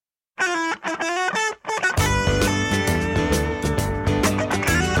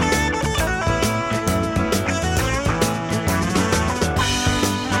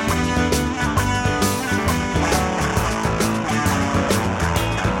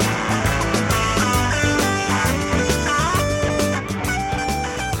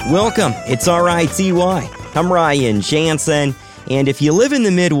Welcome, it's RITY. I'm Ryan Jansen, and if you live in the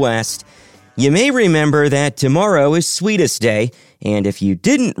Midwest, you may remember that tomorrow is Sweetest Day, and if you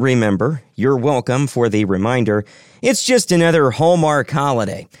didn't remember, you're welcome for the reminder. It's just another Hallmark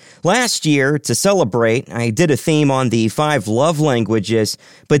holiday. Last year, to celebrate, I did a theme on the 5 love languages,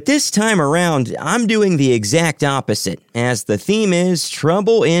 but this time around, I'm doing the exact opposite, as the theme is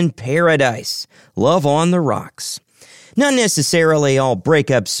Trouble in Paradise, Love on the Rocks. Not necessarily all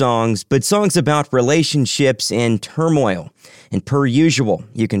breakup songs, but songs about relationships and turmoil. And per usual,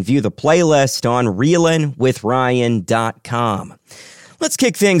 you can view the playlist on reelinwithryan.com. Let's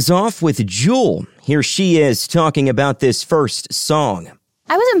kick things off with Jewel. Here she is talking about this first song.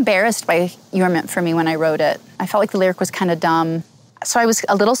 I was embarrassed by You Were Meant For Me when I wrote it. I felt like the lyric was kind of dumb. So I was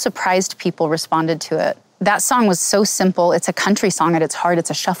a little surprised people responded to it. That song was so simple. It's a country song at its heart. It's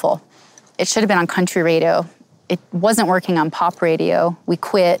a shuffle. It should have been on country radio. It wasn't working on pop radio. We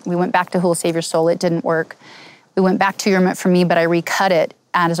quit. We went back to Who'll Save Your Soul. It didn't work. We went back to You're Meant For Me, but I recut it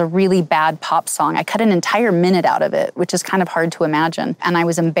as a really bad pop song. I cut an entire minute out of it, which is kind of hard to imagine. And I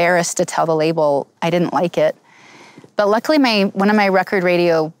was embarrassed to tell the label I didn't like it. But luckily, one of my record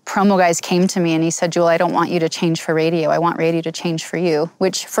radio promo guys came to me and he said, "Jewel, I don't want you to change for radio. I want radio to change for you,"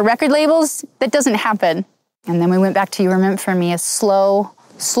 which for record labels, that doesn't happen. And then we went back to You Were Meant For Me, a slow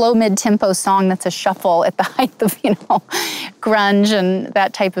mid-tempo song that's a shuffle at the height of, grunge and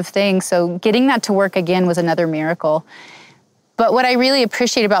that type of thing. So getting that to work again was another miracle. But what I really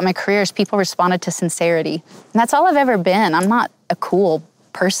appreciate about my career is people responded to sincerity. And that's all I've ever been. I'm not a cool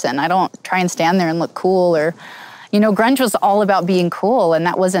person. I don't try and stand there and look cool or, grunge was all about being cool, and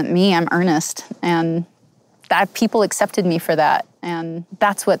that wasn't me. I'm earnest. And that people accepted me for that. And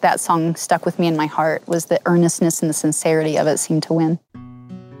that's what that song stuck with me in my heart, was the earnestness and the sincerity of it seemed to win.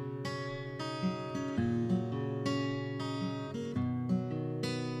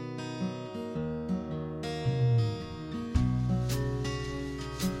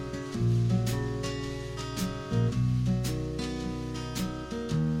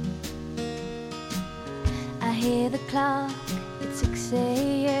 I hear the clock, it's 6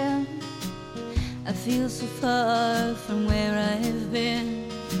 a.m. I feel so far from where I've been.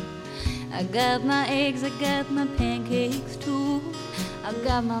 I got my eggs, I got my pancakes too. I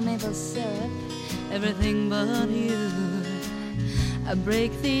got my maple syrup, everything but you. I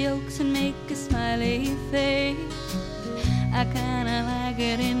break the yolks and make a smiley face. I kinda like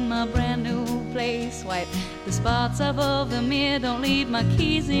it in my brand new place. Wipe the spots off of the mirror, don't leave my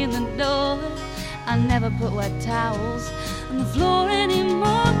keys in the door. I never put wet towels on the floor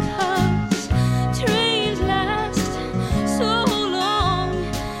anymore, 'cause trains last so long,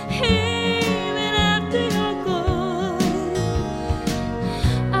 even after you're gone.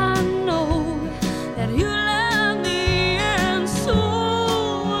 I know that you love me, and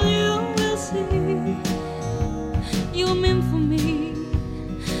so you will see. You're meant for me,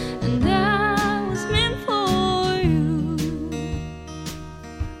 and I was meant for you.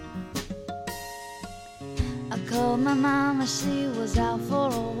 I called my mama, she was out for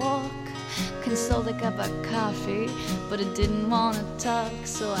a walk. Consoled a cup of coffee, but it didn't want to talk.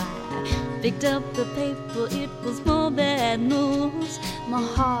 So I picked up the paper, it was more bad news. My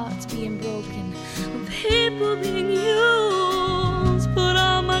heart's being broken, the paper being used. Put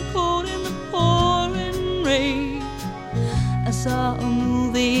on my coat in the pouring rain. I saw a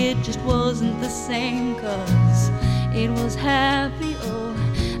movie, it just wasn't the same, 'cause it was happy, oh,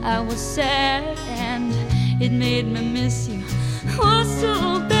 I was sad, and it made me miss you. Oh,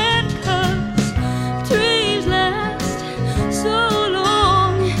 so bad, 'cause dreams last so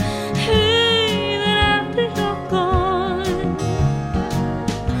long, even after you're gone.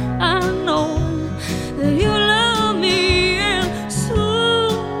 I know that you love me, and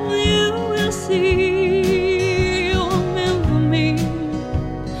soon you will see. You're meant for me,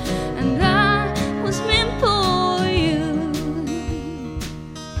 and I was meant for you.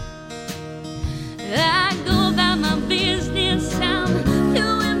 I go about my business, I'm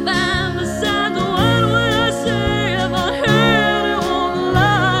doing by my side. What would I say if I heard it on the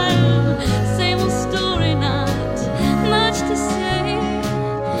line? Same old story, not much to say.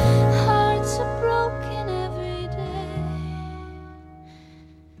 Hearts are broken every day.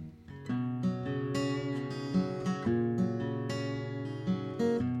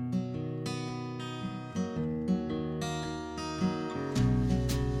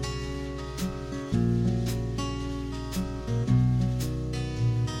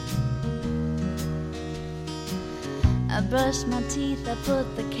 I brush my teeth, I put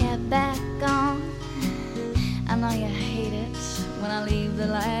the cap back on. I know you hate it when I leave the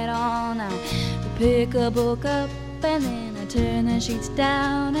light on. I pick a book up and then I turn the sheets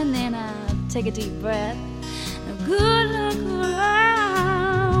down, and then I take a deep breath. A good look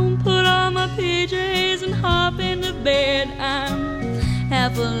around, put on my PJs and hop into bed. I'm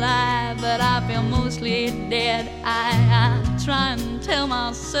half alive, but I feel mostly dead. I try and tell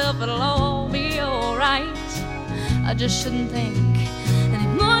myself it'll all be alright. I just shouldn't think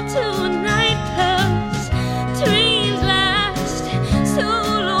anymore tonight, 'cause dreams last so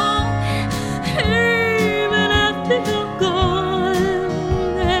long, even after you're gone.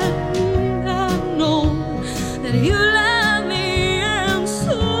 And I know that you love me, and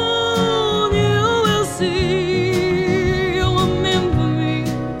soon you will see you were meant for me,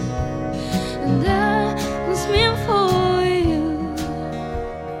 and I was meant for you.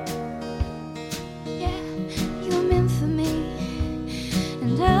 Yeah, you were meant for me,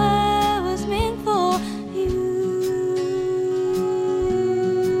 and I was meant for you.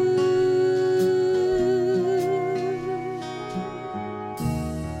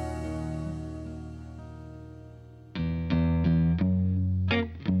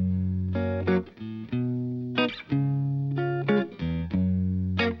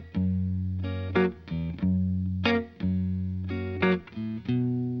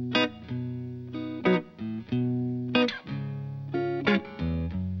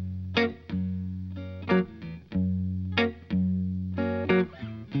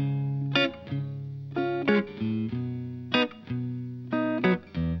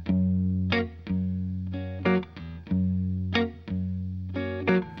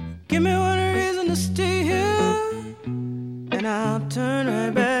 Give me one reason to stay here, and I'll turn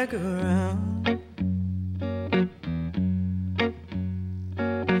right back around.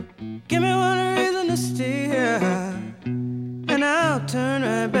 Give me one reason to stay here, and I'll turn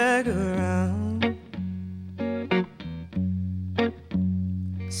right back around.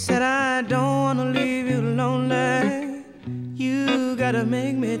 Said I don't wanna leave you lonely. You gotta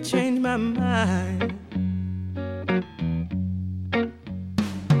make me change my mind.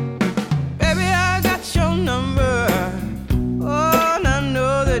 Baby, I got your number. Oh, and I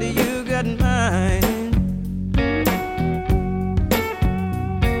know that you got mine.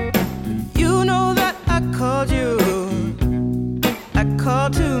 You know that I called you. I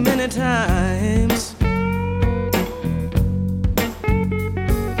called too many times.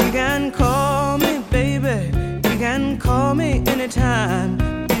 You can call me, baby. You can call me anytime.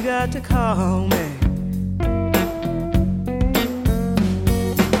 You got to call me.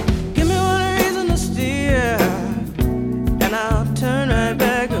 Give me one reason to stay here, and I'll turn right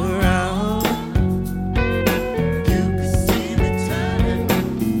back around. You can see me turning.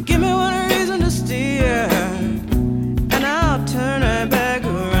 Give me one reason to stay here, and I'll turn right back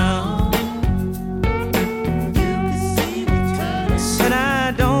around. You can see me turning. Said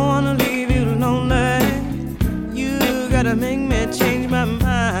I don't wanna leave you lonely. You gotta make me change my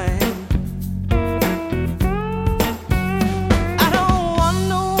mind. I don't want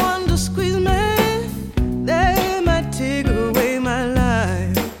no one to squeeze me. They might take away my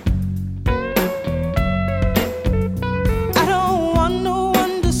life. I don't want no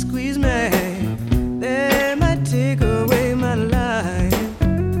one to squeeze me. They might take away my life.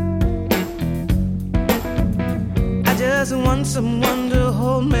 I just want someone to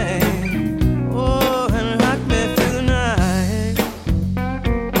hold me. Oh, and rock me through the night.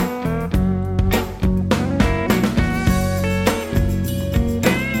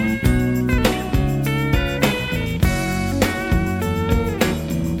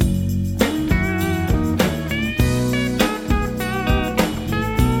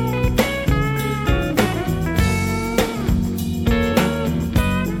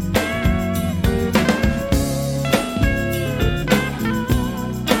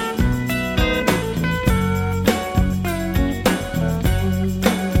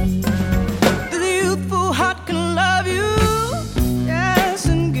 The youthful heart can love you, yes,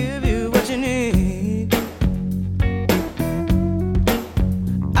 and give you what you need.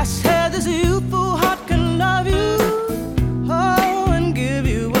 I said this youthful heart can love you, oh, and give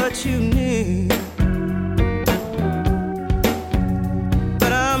you what you need.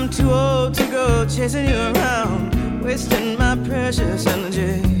 But I'm too old to go chasing you around, wasting my precious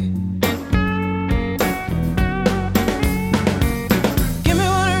energy. Give me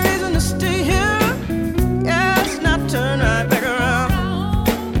one reason to stay here, yes, not turn right back around.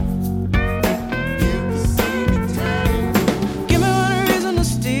 Give me one reason to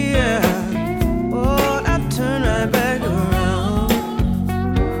stay here, oh, not turn right back around.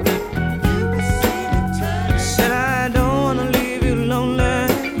 Said I don't wanna leave you lonely.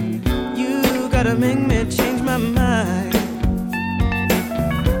 You gotta make me change my mind.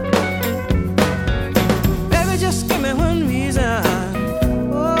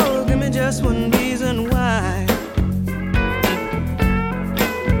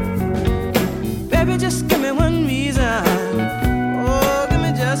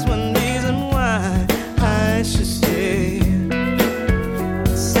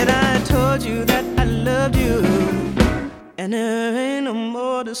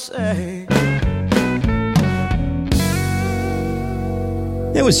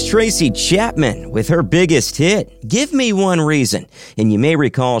 That was Tracy Chapman with her biggest hit, Give Me One Reason. And you may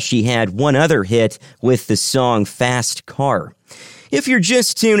recall she had one other hit with the song Fast Car. If you're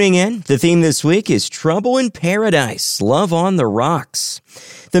just tuning in, the theme this week is Trouble in Paradise, Love on the Rocks.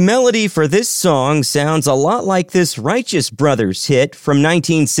 The melody for this song sounds a lot like this Righteous Brothers hit from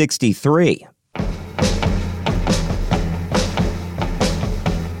 1963.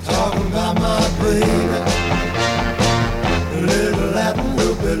 Talking about my baby, a little Latin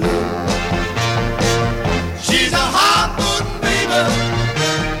loop-a-loop. She's a hot-button baby,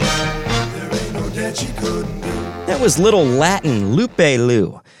 there ain't no debt she couldn't do. That was Little Latin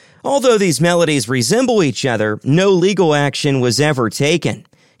Loop-a-Loo. Although these melodies resemble each other, no legal action was ever taken.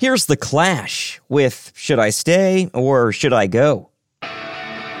 Here's The Clash with Should I Stay or Should I Go?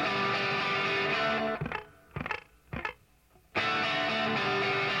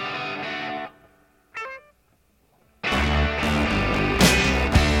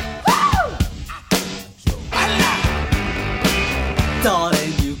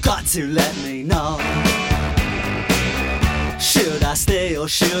 Darling, you got to let me know. Should I stay or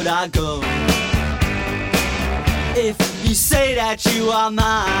should I go? If you say that you are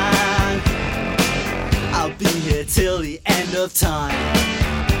mine, I'll be here till the end of time.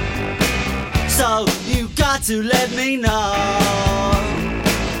 So you got to let me know.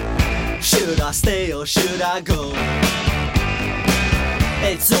 Should I stay or should I go?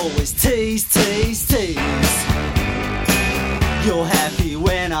 It's always tease, tease, tease. You're happy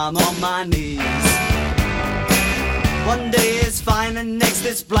when I'm on my knees. One day it's fine and next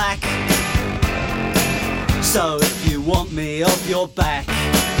it's black. So if you want me off your back,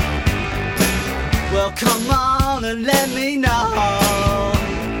 well come on and let me know.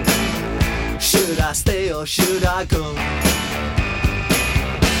 Should I stay or should I go?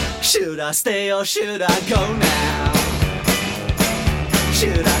 Should I stay or should I go now?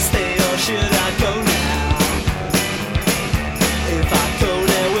 Should I stay or should I go now? If I go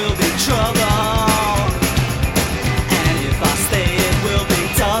there will be trouble, and if I stay it will be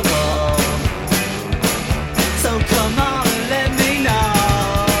double. So come on and let me know.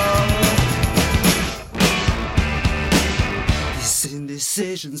 This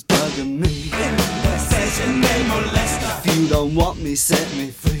indecision's bugging me. If you don't want me, set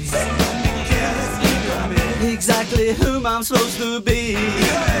me free. Exactly whom I'm supposed to be.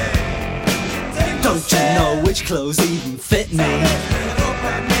 Don't you know which clothes even fit me?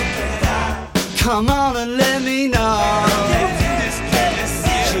 Come on and let me know.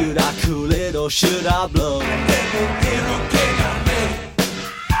 Should I cool it or should I blow?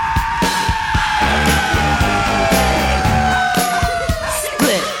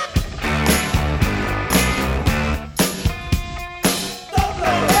 Split.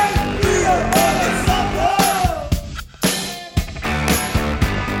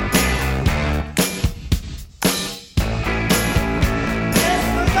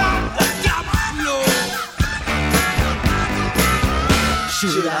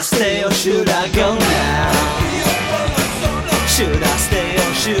 Should I stay or should I go now? Should I stay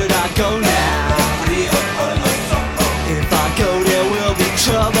or should I go now? If I go there will be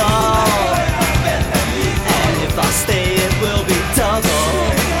trouble, and if I stay it will be double.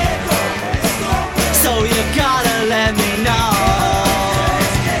 So you gotta let me know.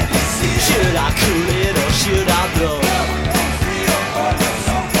 Should I cool it or should I blow?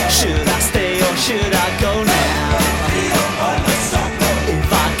 Should I stay or should I go now?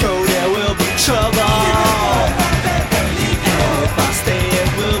 Trouble, and if I stay it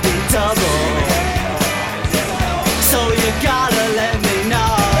will be double. So you gotta let me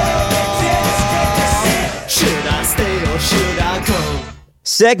know. Should I stay or should I go?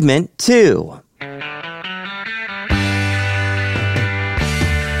 Segment 2.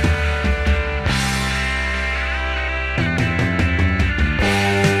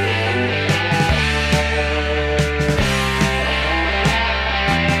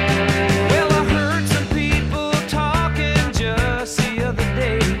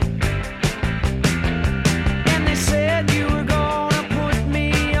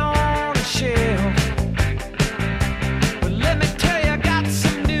 Let me tell you, I got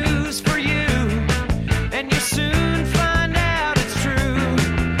some news for you.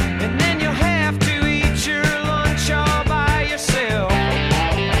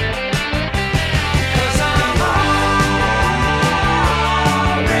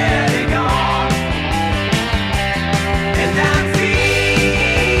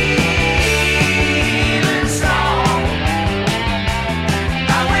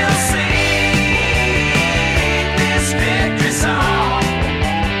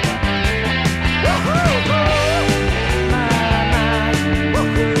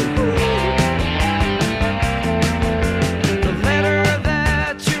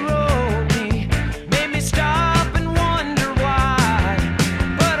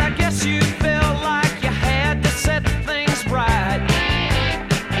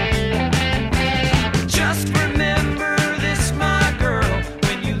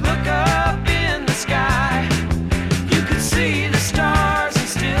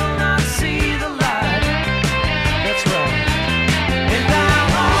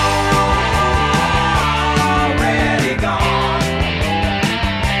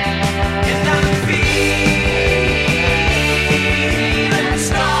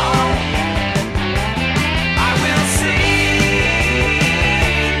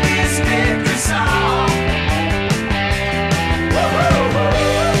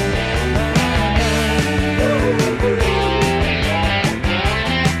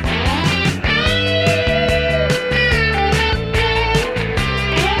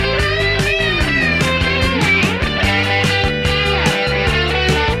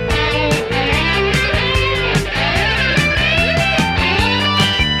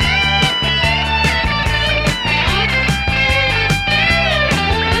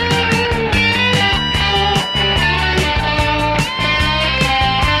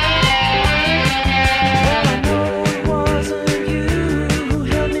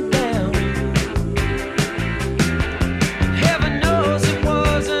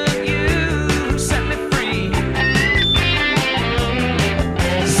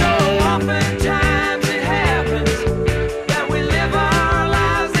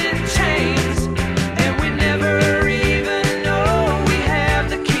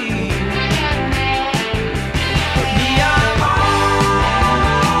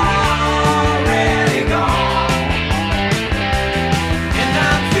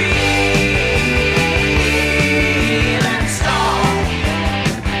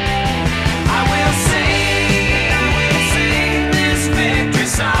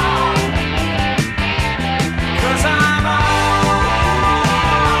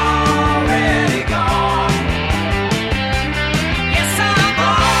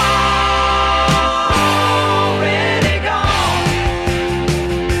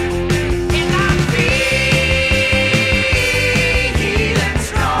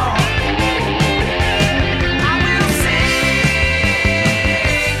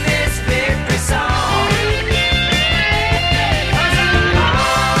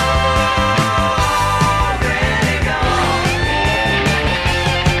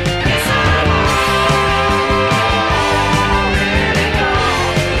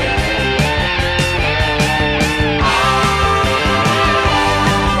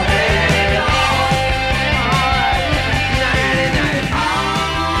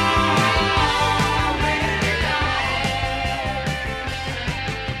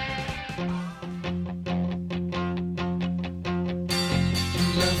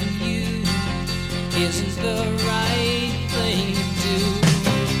 isn't the right thing to do.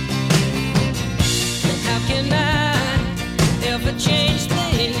 And how can I ever change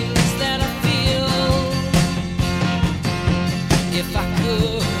things that I feel? If I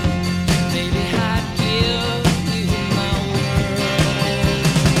could, maybe I'd give you my world.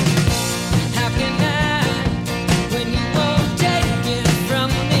 How can I, when you won't take it from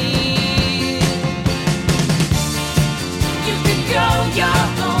me? You can go your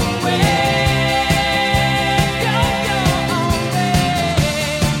own way. Go your own way.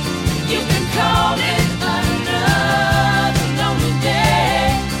 You can call it another lonely day.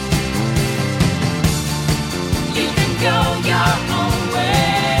 You can go your own way.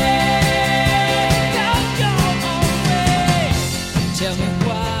 Go your own way. Tell me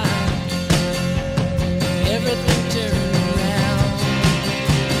why everything turned around.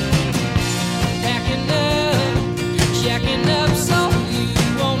 Packing up, jacking up, so you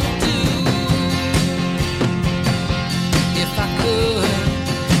wanna do. If I could,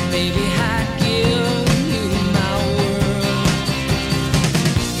 baby, I'd give you my world.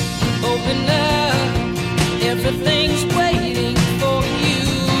 Open up, everything's waiting for you.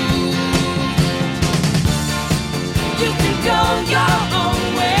 You can go your own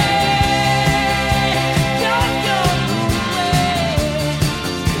way. Go your own way.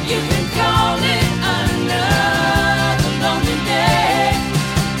 You can call it another lonely day.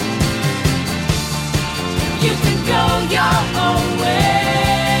 You can go your own way.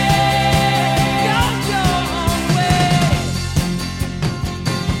 Go your own way.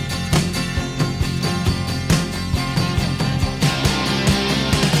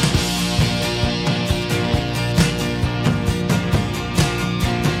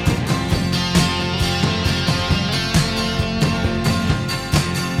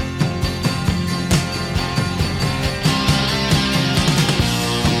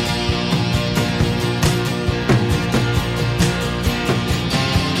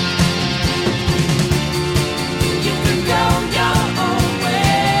 You can go your own way.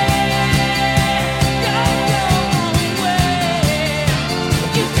 Go your own way.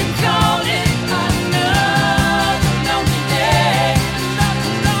 You can call it another lonely day.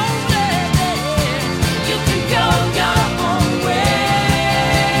 Another lonely day. You can go your own way.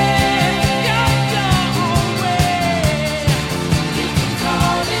 Go your own way. You can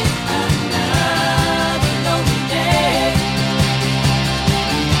call it another lonely day.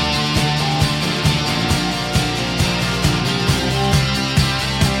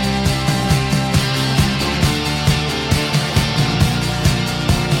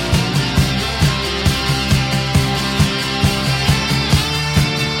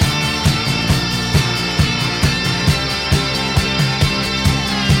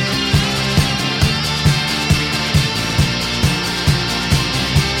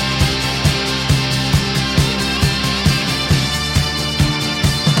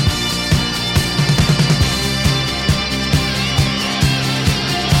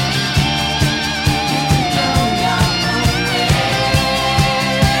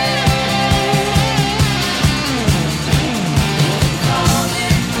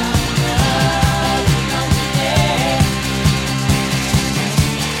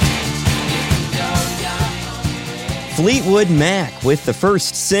 Fleetwood Mac with the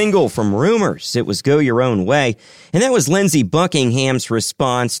first single from Rumors. It was Go Your Own Way. And that was Lindsey Buckingham's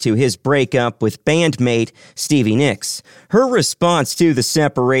response to his breakup with bandmate Stevie Nicks. Her response to the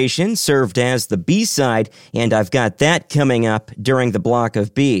separation served as the B-side, and I've got that coming up during the block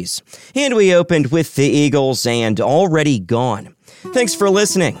of B's. And we opened with the Eagles and Already Gone. Thanks for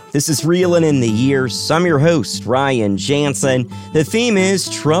listening. This is Reelin' in the Years. I'm your host, Ryan Jansen. The theme is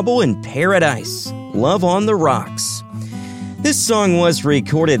Trouble in Paradise, Love on the Rocks. This song was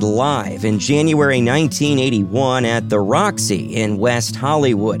recorded live in January 1981 at the Roxy in West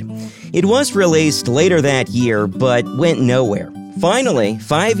Hollywood. It was released later that year, but went nowhere. Finally,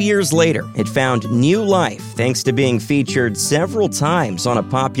 5 years later, it found new life thanks to being featured several times on a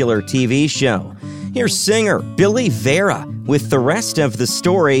popular TV show. Here's singer Billy Vera with the rest of the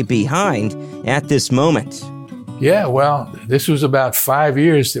story behind At This Moment. Yeah, well, this was about 5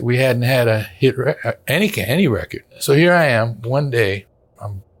 years that we hadn't had a hit, any record. So here I am, one day,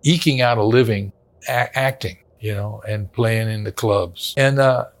 I'm eking out a living acting, and playing in the clubs. And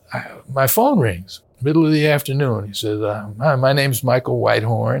my phone rings, middle of the afternoon. He says, "Hi, my name's Michael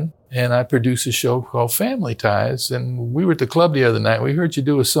Whitehorn, and I produce a show called Family Ties. And we were at the club the other night. We heard you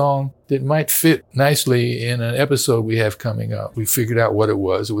do a song that might fit nicely in an episode we have coming up." We figured out what it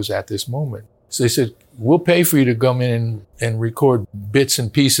was. It was At This Moment. So they said, "We'll pay for you to come in and record bits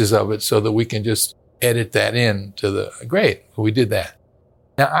and pieces of it so that we can just edit that in to the..." Great. We did that.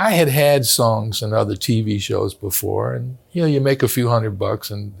 Now, I had songs and other TV shows before, and, you make a few $100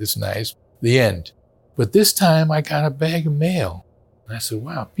 and it's nice. The end. But this time I got a bag of mail. And I said,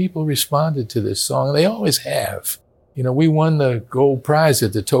 wow, people responded to this song. And they always have. We won the gold prize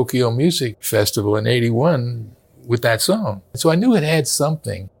at the Tokyo Music Festival in '81 with that song. So I knew it had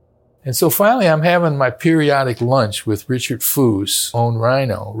something. And so finally I'm having my periodic lunch with Richard Foos on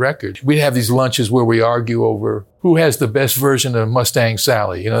Rhino Records. We'd have these lunches where we argue over who has the best version of Mustang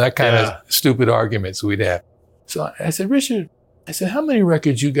Sally, that kind of stupid arguments we'd have. So I said, Richard, how many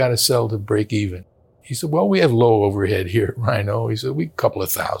records you got to sell to break even? He said, well, we have low overhead here at Rhino. He said, we a couple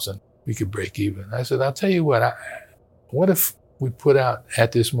of thousand, we could break even. I said, I'll tell you what if we put out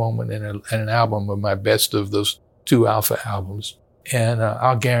at this moment an album of my best of those 2 Alpha albums, and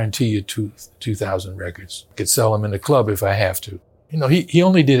I'll guarantee you 2,000 records. I could sell them in the club if I have to. He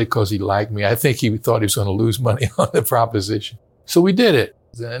only did it because he liked me. I think he thought he was going to lose money on the proposition. So we did it.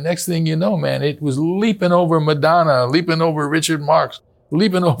 And the next thing you know, man, it was leaping over Madonna, leaping over Richard Marx,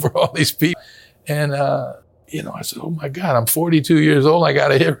 leaping over all these people. And, I said, oh my God, I'm 42 years old. I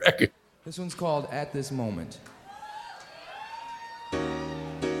got a hit record. This one's called At This Moment.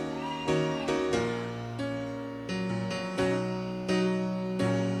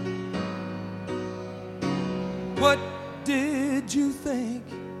 What did you think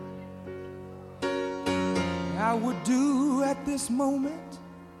I would do at this moment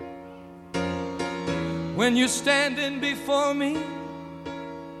when you're standing before me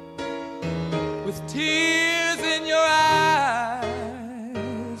with tears in your eyes,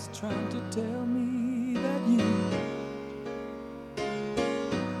 trying to tell me that you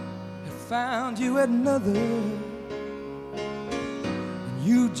have found you another and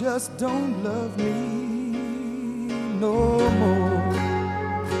you just don't love me no more.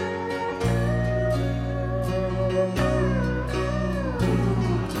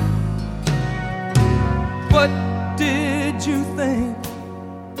 What did you think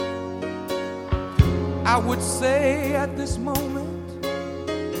I would say at this moment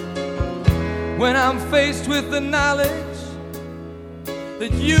when I'm faced with the knowledge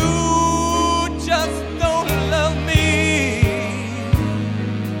that you just don't love me?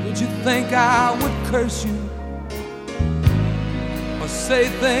 Did you think I would curse you or say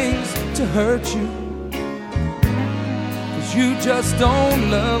things to hurt you? 'Cause you just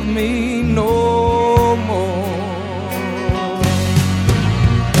don't love me no more.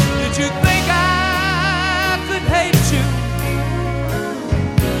 Did you think I could hate you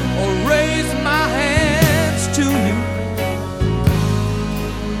or raise my hands to you?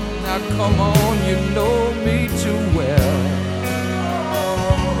 Now come on, you know me too well.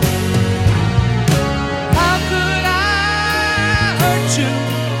 How could I hurt you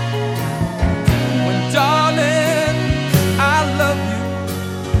when, darling, I love you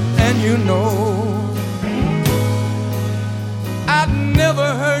and you know I'd never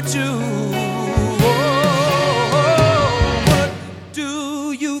hurt you? Oh, what do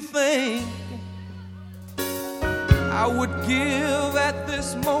you think I would give at this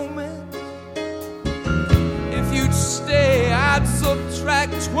moment? If you'd stay, I'd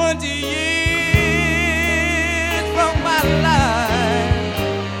subtract 20 years from my life.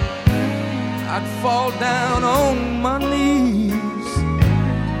 I'd fall down on my knees,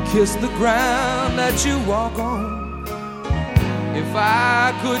 kiss the ground that you walk on, if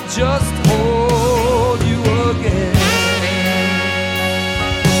I could just hold you again.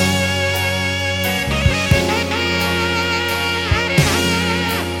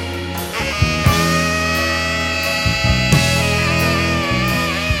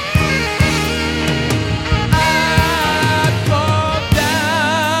 I'd fall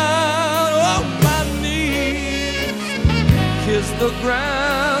down on my knees, kiss the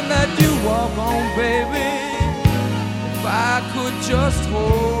ground that you walk on, baby, if I could just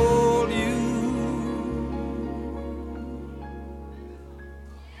hold you.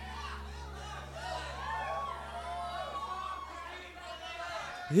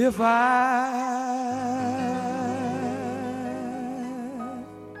 If I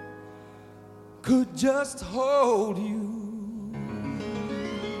could just hold you.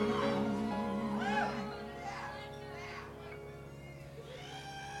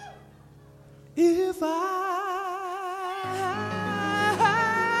 If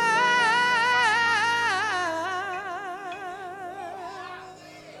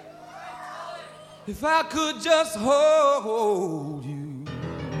I could just hold you.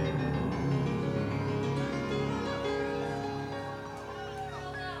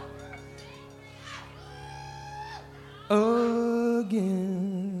 Again.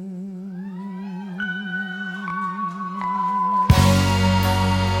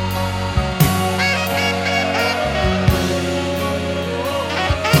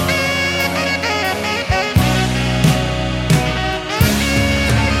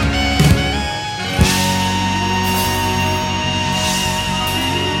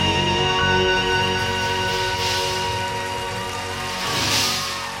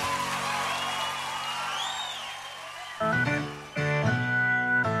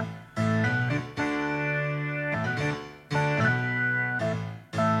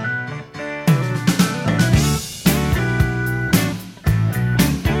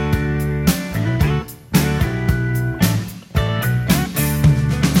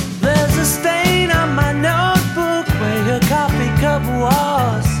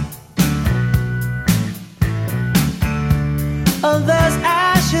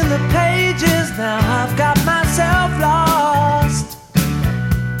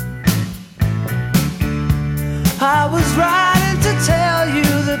 I was writing to tell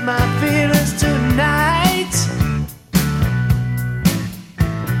you that my feelings tonight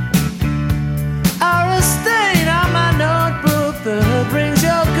are a stain on my notebook that brings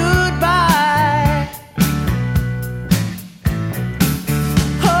your goodbye.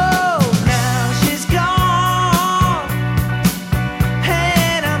 Oh, now she's gone,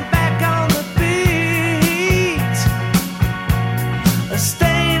 and I'm back on the beat. A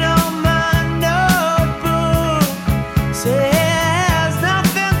stain on my notebook says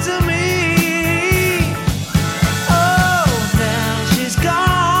nothing to me. Oh, now she's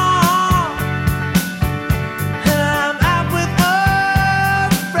gone, and I'm out with a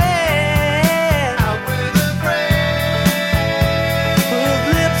friend. With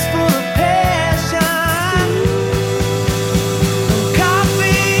lips full of passion,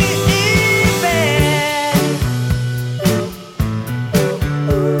 coffee in bed.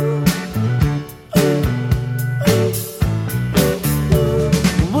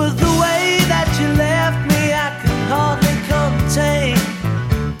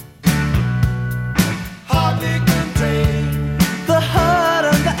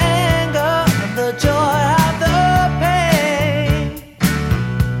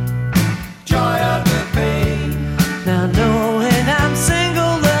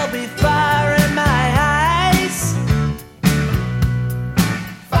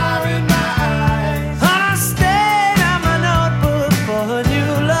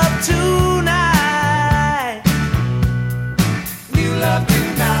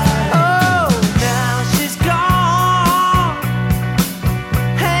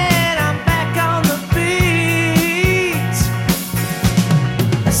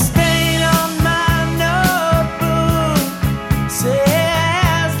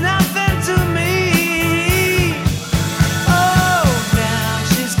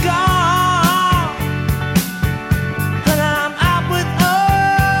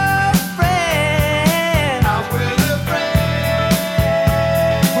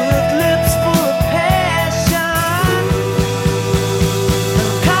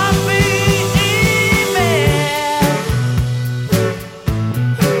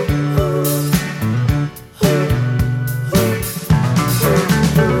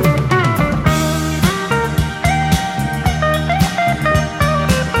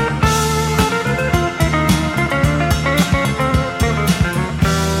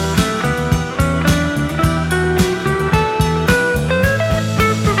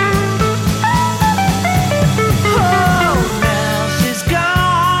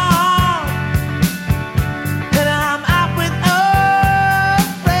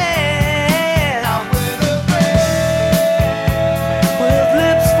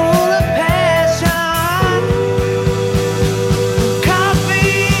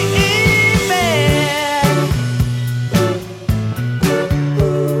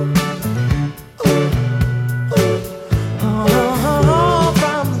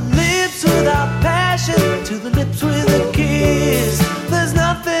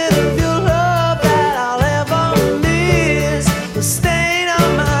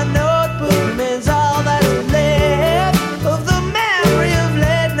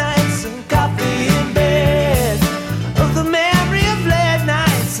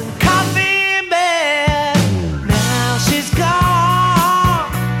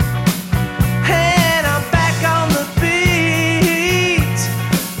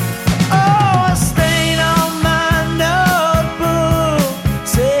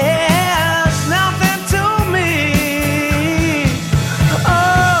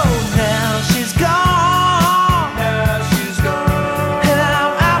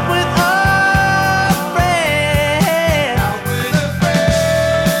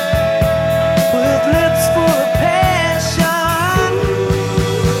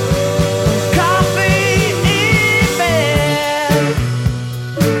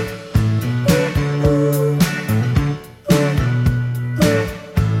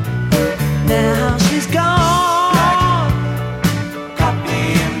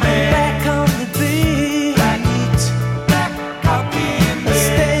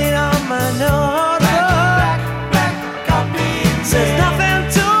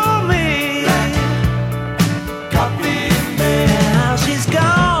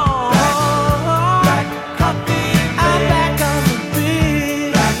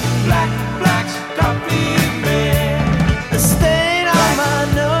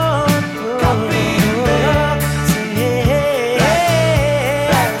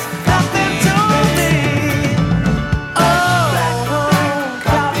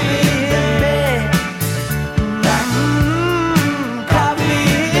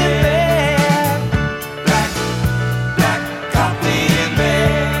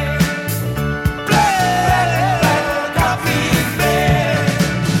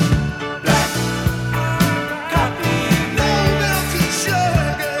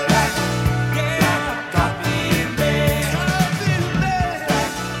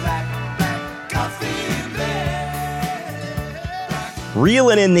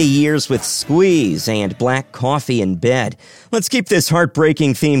 Reeling in the Years with Squeeze and Black Coffee in Bed. Let's keep this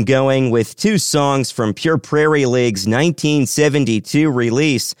heartbreaking theme going with two songs from Pure Prairie League's 1972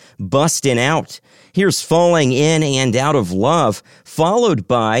 release, Bustin' Out. Here's Falling In and Out of Love, followed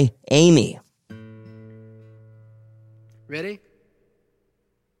by Amy. Ready?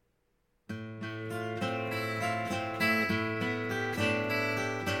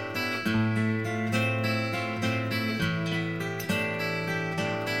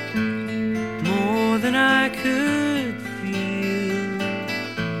 More than I could feel,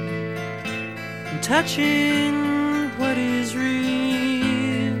 I'm touching what is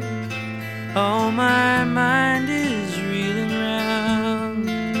real. Oh, my mind is reeling round,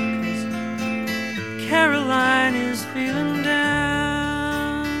 'cause Caroline is feeling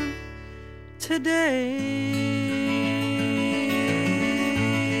down today.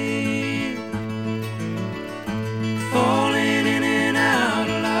 Falling in and out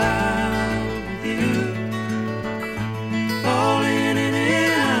of love with you. Falling in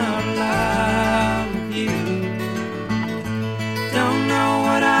and out of love with you. Don't know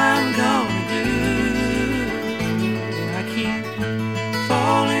what I'm gonna do. I keep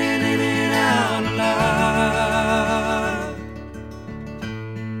falling in and out of love.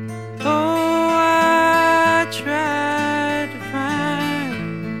 Oh, I tried to find,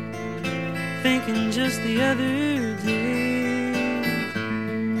 thinking just the other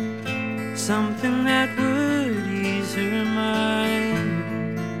something that would ease her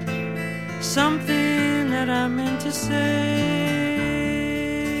mind, something that I meant to say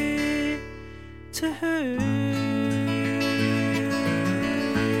to her.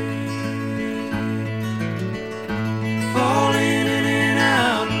 Falling in and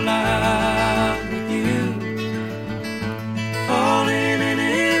out of love with you. Falling in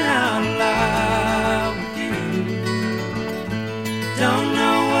and out of love with you. Don't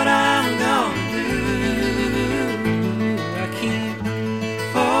know what I'm gonna do. I keep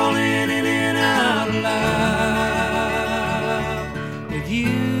falling in and out of love with you.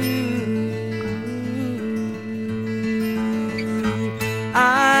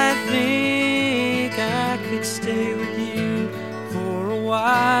 I think I could stay with you for a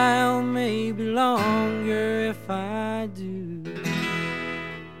while, maybe longer if I do.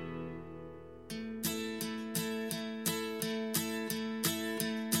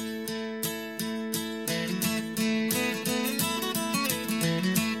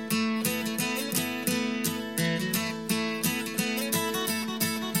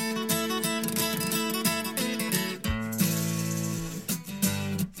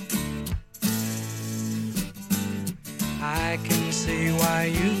 I can see why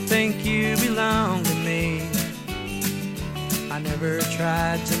you think you belong to me. I never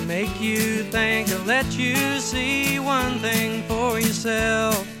tried to make you think or let you see one thing for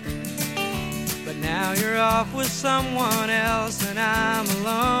yourself. But now you're off with someone else and I'm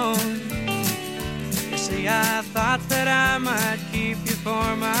alone. You see, I thought that I might keep you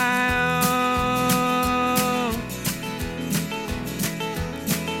for my own.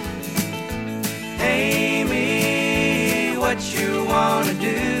 Amy, what you wanna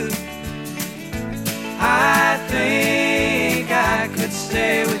do? I think I could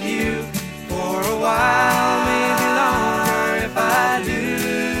stay with you for a while, maybe longer if I do.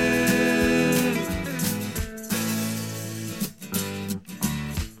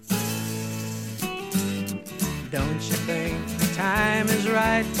 Don't you think the time is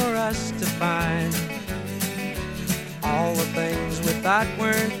right for us to find all the things we thought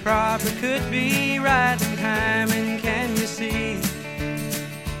weren't proper could be right in time? And can you see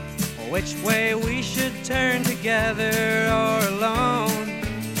which way we should turn, together or alone?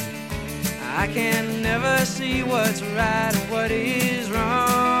 I can never see what's right and what is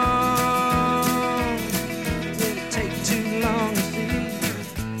wrong. Did it take too long to see?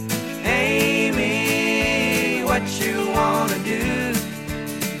 Amy, what you wanna do?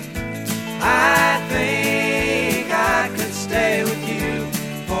 I think I could stay with you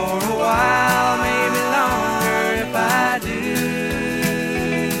for a while, maybe longer if I do.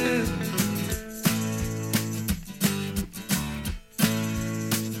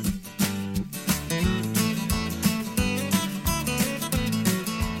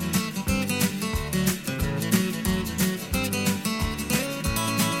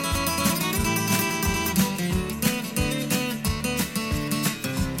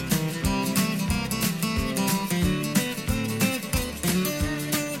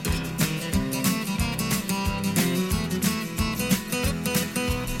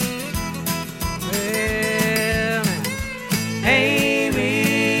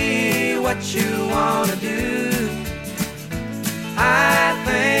 Amy, what you wanna do? I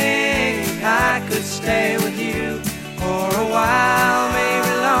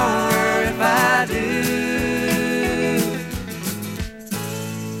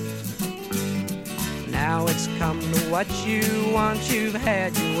what you want, you've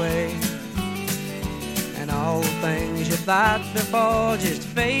had your way. And all the things you thought before just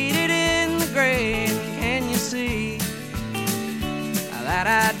faded in the gray. And can you see that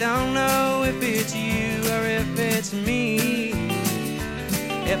I don't know if it's you or if it's me?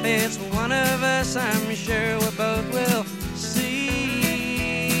 If it's one of us, I'm sure we both will see.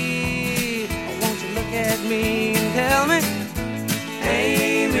 Won't you look at me and tell me,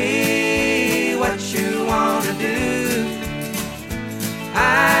 Amy, what you wanna do?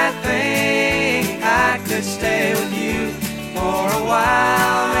 I think I could stay with you for a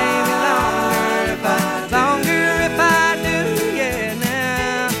while, maybe longer if I do, yeah.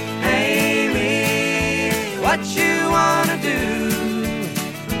 Now, Amy, what you wanna do?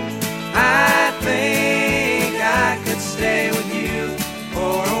 I think I could stay with you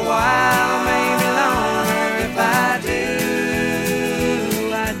for a while, maybe longer if I do.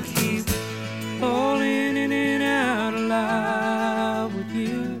 I'd keep falling in and out of love with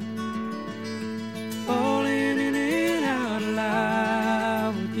you, falling in and out of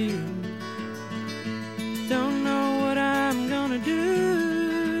love with you. Don't know what I'm gonna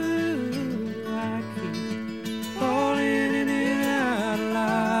do. I keep falling in and out of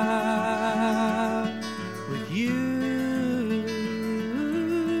love with you.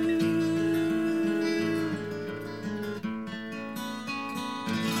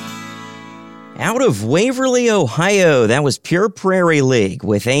 Out of Waverly, Ohio, that was Pure Prairie League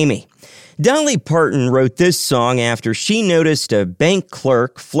with Amy. Dolly Parton wrote this song after she noticed a bank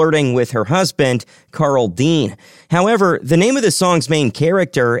clerk flirting with her husband, Carl Dean. However, the name of the song's main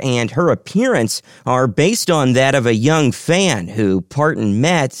character and her appearance are based on that of a young fan who Parton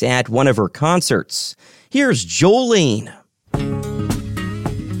met at one of her concerts. Here's Jolene.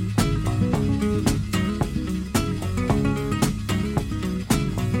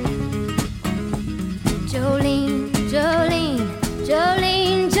 Jolene, Jolene,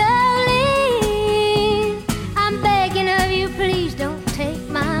 Jolene, Jolene, I'm begging of you, please don't take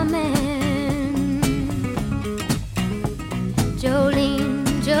my man. Jolene,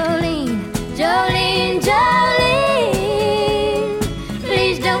 Jolene, Jolene, Jolene,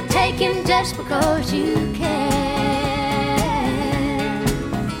 please don't take him just because you can.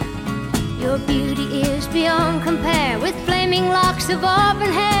 Your beauty is beyond compare, with flaming locks of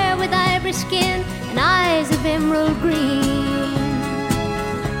auburn hair, with ivory skin and eyes of emerald green.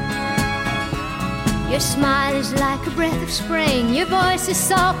 Your smile is like a breath of spring, your voice is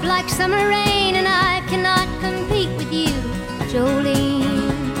soft like summer rain, and I cannot compete with you,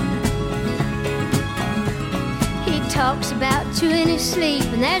 Jolene. He talks about you in his sleep,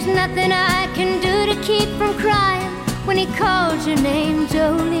 and there's nothing I can do to keep from crying when he calls your name,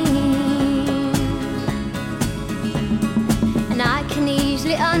 Jolene. And I can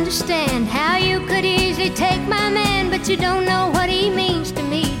easily understand how you could easily take my man, but you don't know what he means to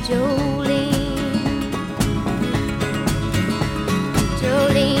me, Jolene.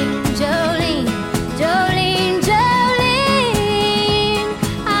 Jolene, Jolene, Jolene, Jolene,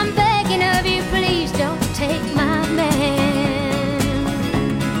 I'm begging of you, please don't take my man.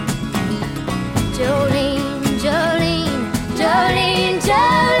 Jolene, Jolene, Jolene,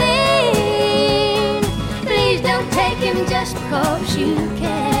 Jolene, please don't take him just because you can.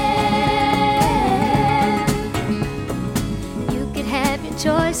 You could have your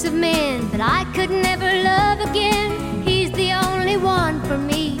choice of men, but I could never love again. He's the only one for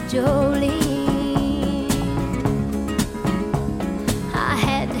me, Jolene. I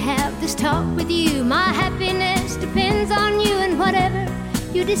had to have this talk with you. My happiness depends on you, and whatever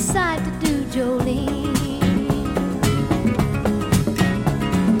you decide to do, Jolene.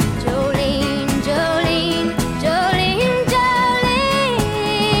 Jolene, Jolene, Jolene, Jolene,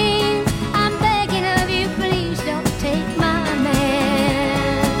 I'm begging of you, please don't take my man.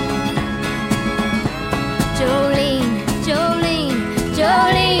 Jolene, Jolene,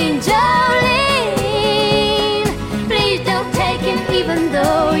 Jolene, Jolene, please don't take him even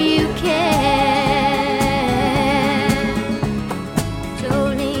though you can.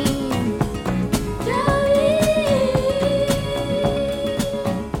 Jolene, Jolene.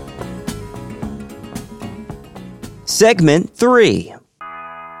 Segment 3.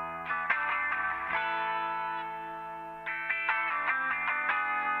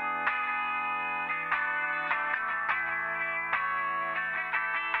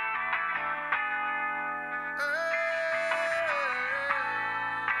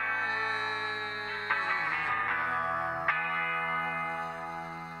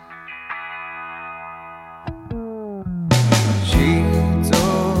 Sheets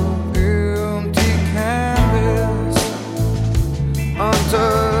of empty canvas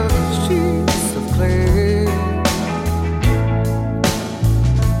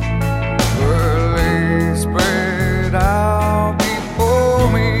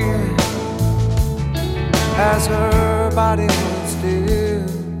as her body was still.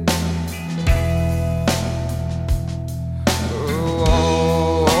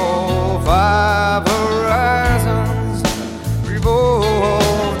 Oh, five horizons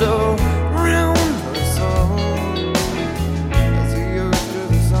revolved around her soul as the earth to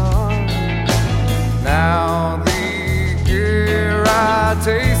the sun. Now the air I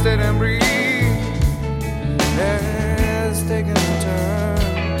tasted and breathed has taken a turn.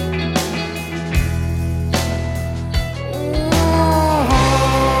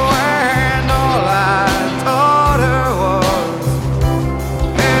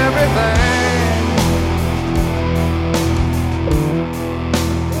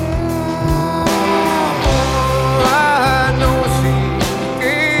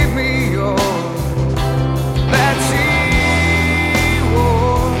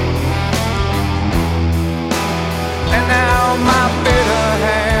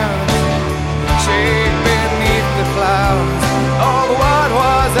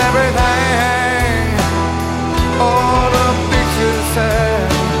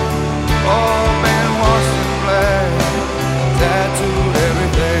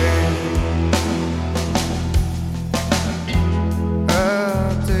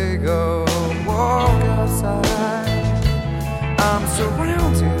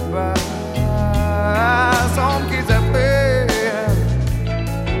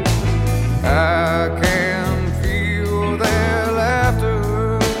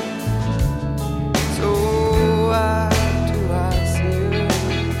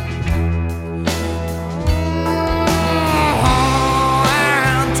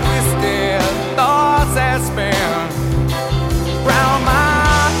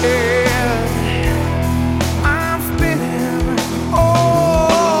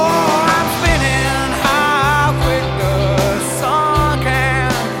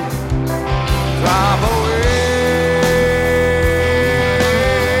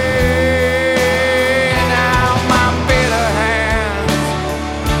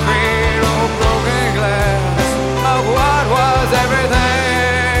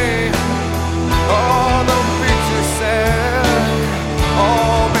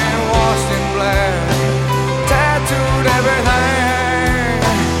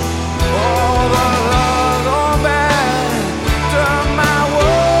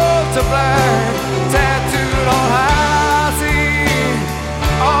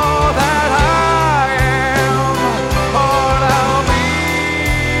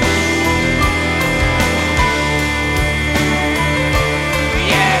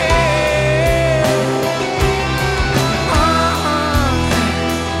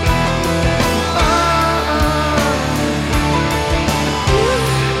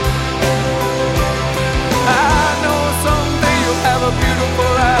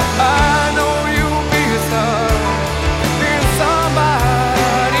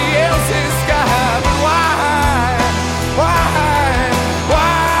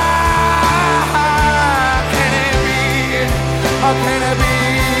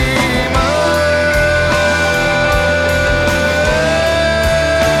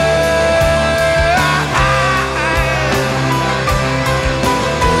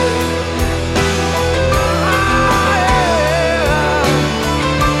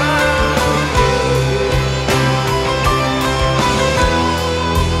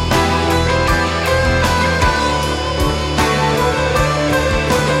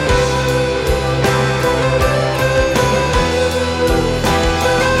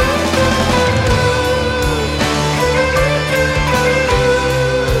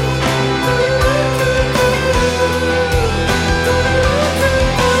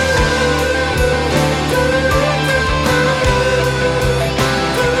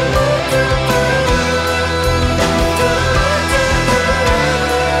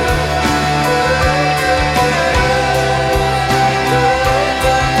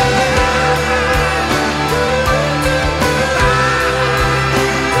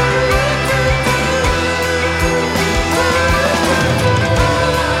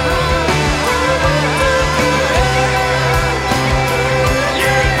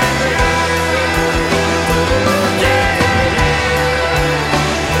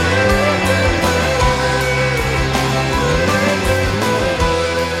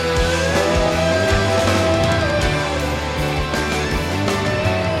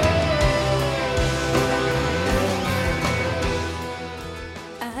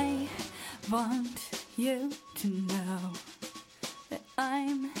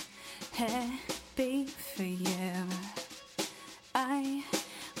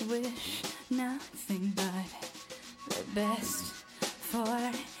 wish nothing but the best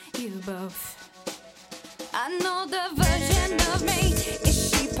for you both. I know the version of me. Is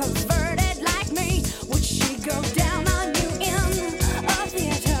she perverted like me? Would she go down on you in a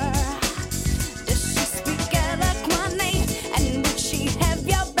theater? Does she speak eloquently? And would she have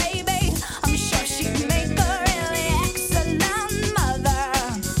your baby? I'm sure she'd make a really excellent mother.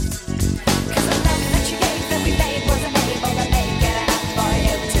 'Cause the love that she gave every day wasn't able to make it enough for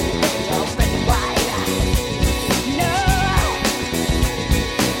you to be open wide. No.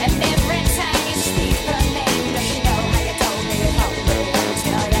 And every time you speak her name, does she know how you told me you told me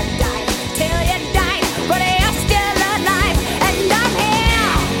till you died, but you're still alive, and I'm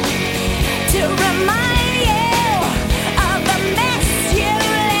here to remind you of the mess you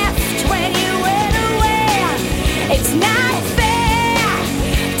left when you went away. It's not fair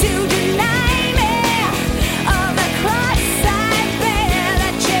to deny me of the cross I bear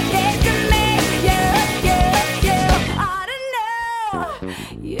that you did to me. You ought to know.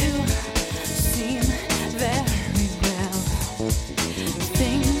 You seem very well.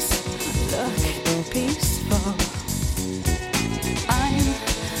 Things look peaceful. I'm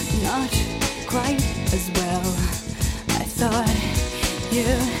not quite as well. I thought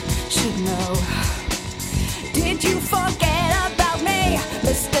you should know. Did you forget about me,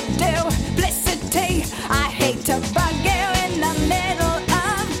 Mr. Duplicity? I hate to bug you in the middle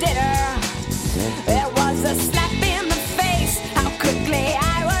of dinner. It was a slap in the face, how quickly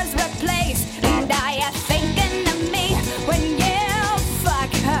I was replaced. And are you thinking of me when you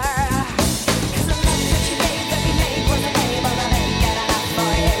fuck her? 'Cause the love that you gave every day wasn't able to make it enough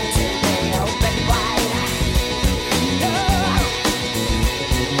for you to be open wide. No.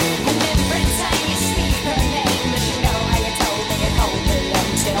 And every time you speak her name, does she know how you told me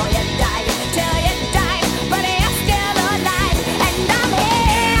until you died, but you're still alive, and I'm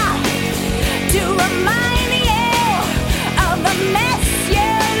here to remind you of the mess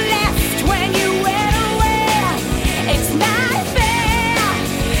you left when you went away. It's not fair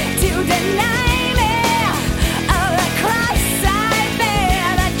to deny me of the cross I bear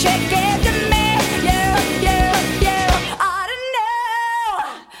that you gave to me. You ought to know.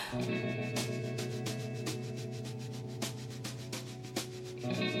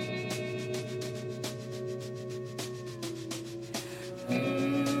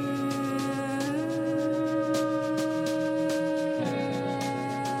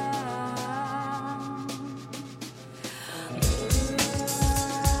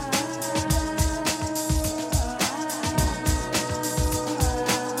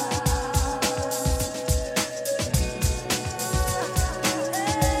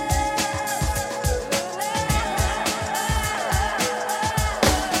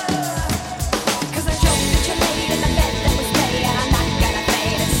 Cause the joke that you laid in the bed that was made, and I'm not gonna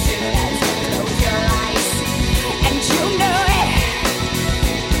fade as soon as you close your eyes. And you know it.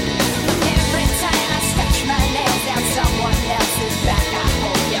 Every time I scratch my nails down someone else's back, I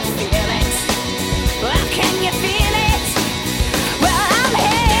hope you feel it. Well, can you feel it? Well, I'm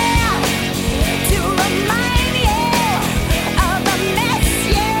here to remind you of the mess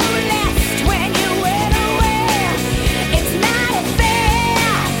you left when you went away. It's not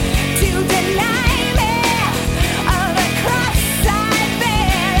fair to deny me of the cross I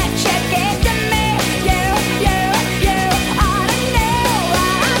bear that you gave to me. You ought to know.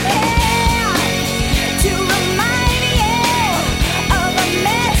 I'm here to remind you of the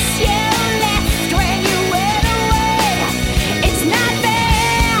mess you left when you went away. It's not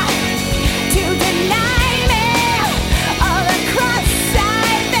fair to deny me of the cross I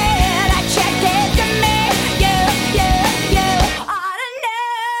bear that you gave to me. You ought to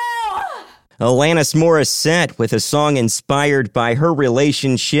know. Alanis Morissette with a song inspired by her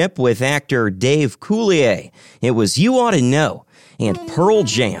relationship with actor Dave Coulier. It was You Ought to Know. And Pearl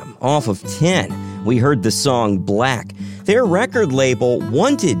Jam off of 10. We heard the song Black. Their record label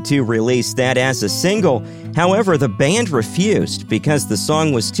wanted to release that as a single. However, the band refused because the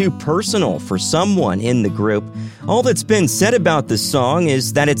song was too personal for someone in the group. All that's been said about the song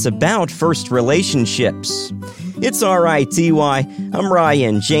is that it's about first relationships. It's RITY. I'm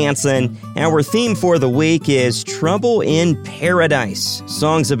Ryan Jansen. Our theme for the week is Trouble in Paradise.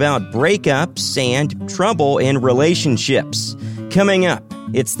 Songs about breakups and trouble in relationships. Coming up,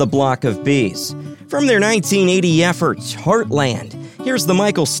 it's the Block of Bees. From their 1980 effort, Heartland, here's the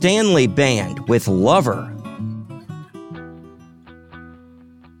Michael Stanley Band with Lover.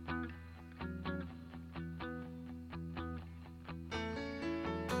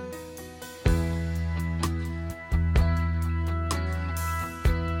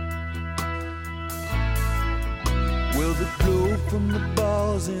 Well, the glow from the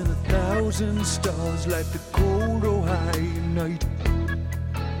bars and 1,000 stars light the cold Ohio night.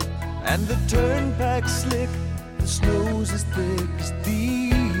 and the turnpike slick, the snow's as thick as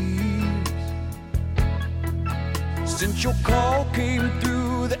thieves. Since your call came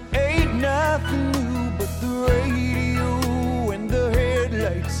through, there ain't nothing new but the radio and the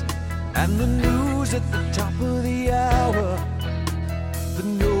headlights and the news at the top of the hour that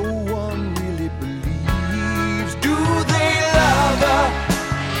no one really believes. Do they love her?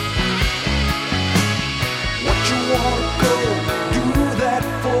 What you wanna go do that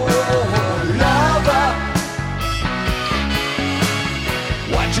for? Love her?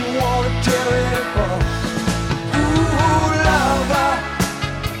 What you wanna tell it for? Ooh, love her.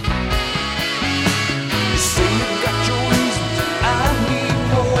 You say you got your reasons, I need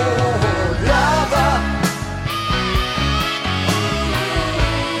more. Love her.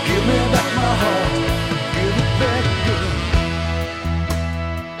 Give me back my heart, give it back, girl.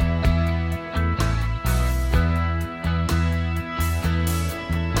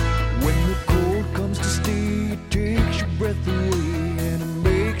 When the cold comes to stay, it takes your breath away and it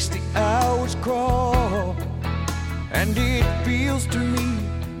makes the hours crawl. And it feels to me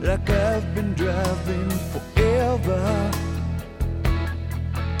like I've been driving forever.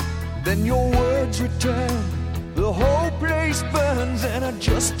 Then your words return, the whole place burns, and I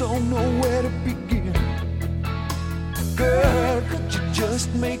just don't know where to begin. Girl, could you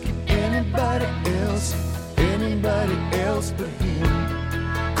just make it anybody else but him?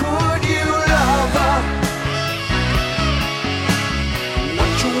 Could you love her?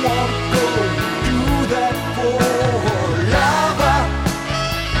 What you wanna go do that for? Love her?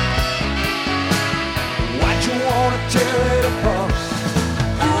 What you wanna tear it apart?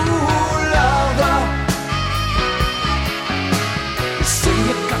 Ooh, love her. You say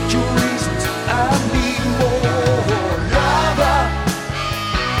you got your reasons, I need more. Love her.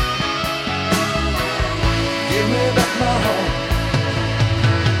 Give me back my heart.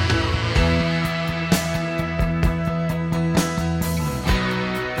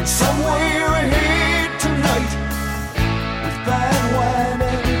 Somewhere ahead tonight, with fine wine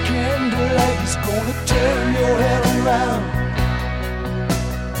and candlelight, it's gonna turn your head around.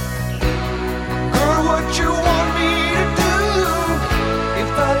 Girl, what you want me to do?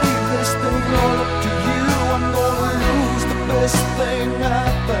 If I leave this thing all up to you, I'm gonna lose the best thing I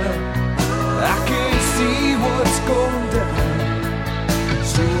found. I can't see what's going down,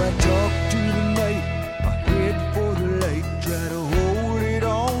 so I talk to the night, I head for the light, try to hold it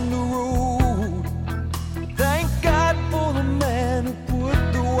on the road. Thank God for the man who put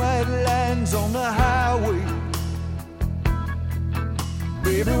the white lines on the highway.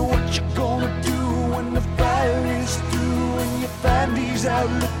 Baby, what you gonna do when the fire is through and you find he's out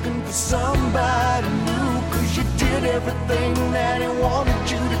looking for somebody new? 'Cause you did everything that he wanted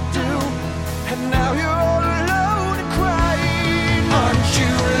you to do, and now you're all alone and crying. Aren't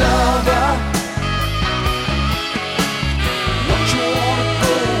you lover? What you wanna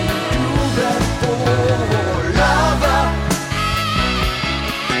go do that for? Lover?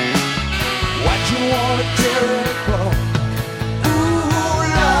 What you wanna tear it apart? Ooh,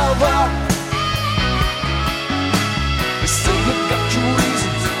 lover. You say you got your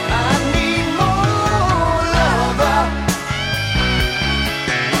reasons, I need more. Lover.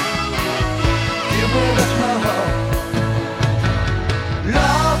 Give me back my heart.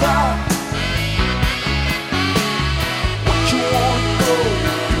 Lover. What you wanna go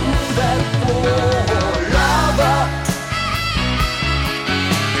do that for? Lover.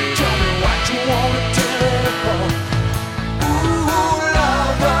 Tell me what you wanna tear it apart. Ooh,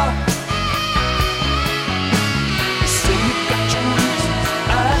 lover. You say you got your reasons,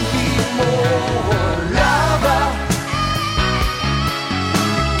 I need more. Lover.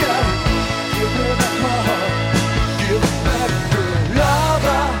 You got it. Give me back my heart. Give it back, girl.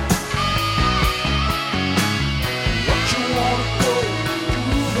 Lover. What you wanna go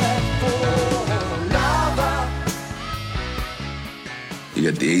do that for? Lover. You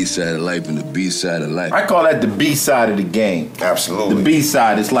got the A side of life and the B side of life. I call that the B side of the game. Absolutely. The B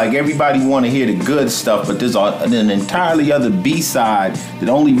side. It's like everybody want to hear the good stuff, but there's an entirely other B side that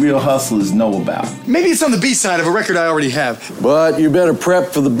only real hustlers know about. Maybe it's on the B side of a record I already have. But you better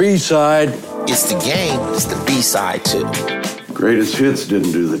prep for the B side. It's the game. It's the B side too. Greatest hits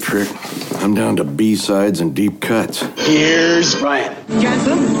didn't do the trick. I'm down to B sides and deep cuts. Here's Ryan.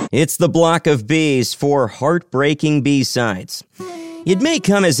 It's the block of B's for heartbreaking B-sides. It may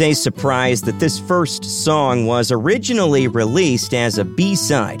come as a surprise that this first song was originally released as a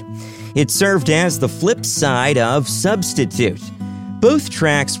B-side. It served as the flip side of Substitute. Both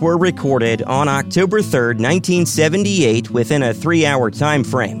tracks were recorded on October 3rd, 1978, within a 3-hour time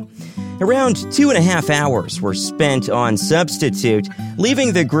frame. Around 2.5 hours were spent on Substitute,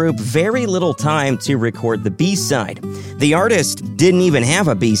 leaving the group very little time to record the B-side. The artist didn't even have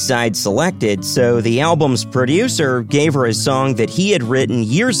a B-side selected, so the album's producer gave her a song that he had written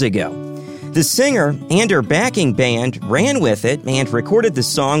years ago. The singer and her backing band ran with it and recorded the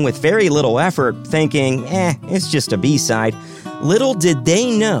song with very little effort, thinking, it's just a B-side. Little did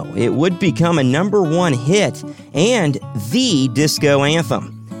they know it would become a #1 hit and the disco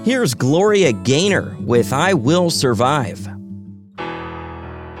anthem. Here's Gloria Gaynor with I Will Survive.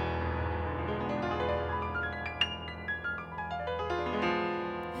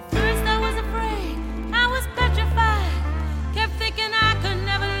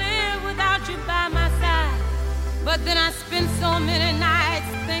 But then I spent so many nights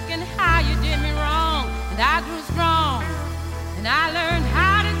thinking how you did me wrong. And I grew strong, and I learned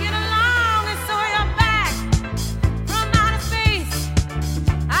how to get along. And so you're back from outer space.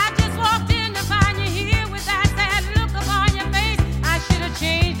 I just walked in to find you here with that sad look upon your face. I should have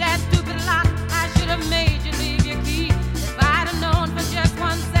changed that stupid lock. I should have made you leave your key. If I'd have known for just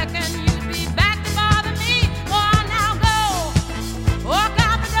 1 second you'd be back to bother me. Oh, now go, walk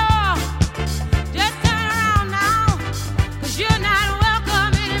out the door. Just turn around now, 'cause you're not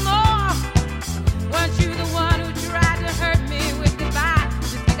welcome anymore. Weren't you the one who tried to hurt me with goodbye?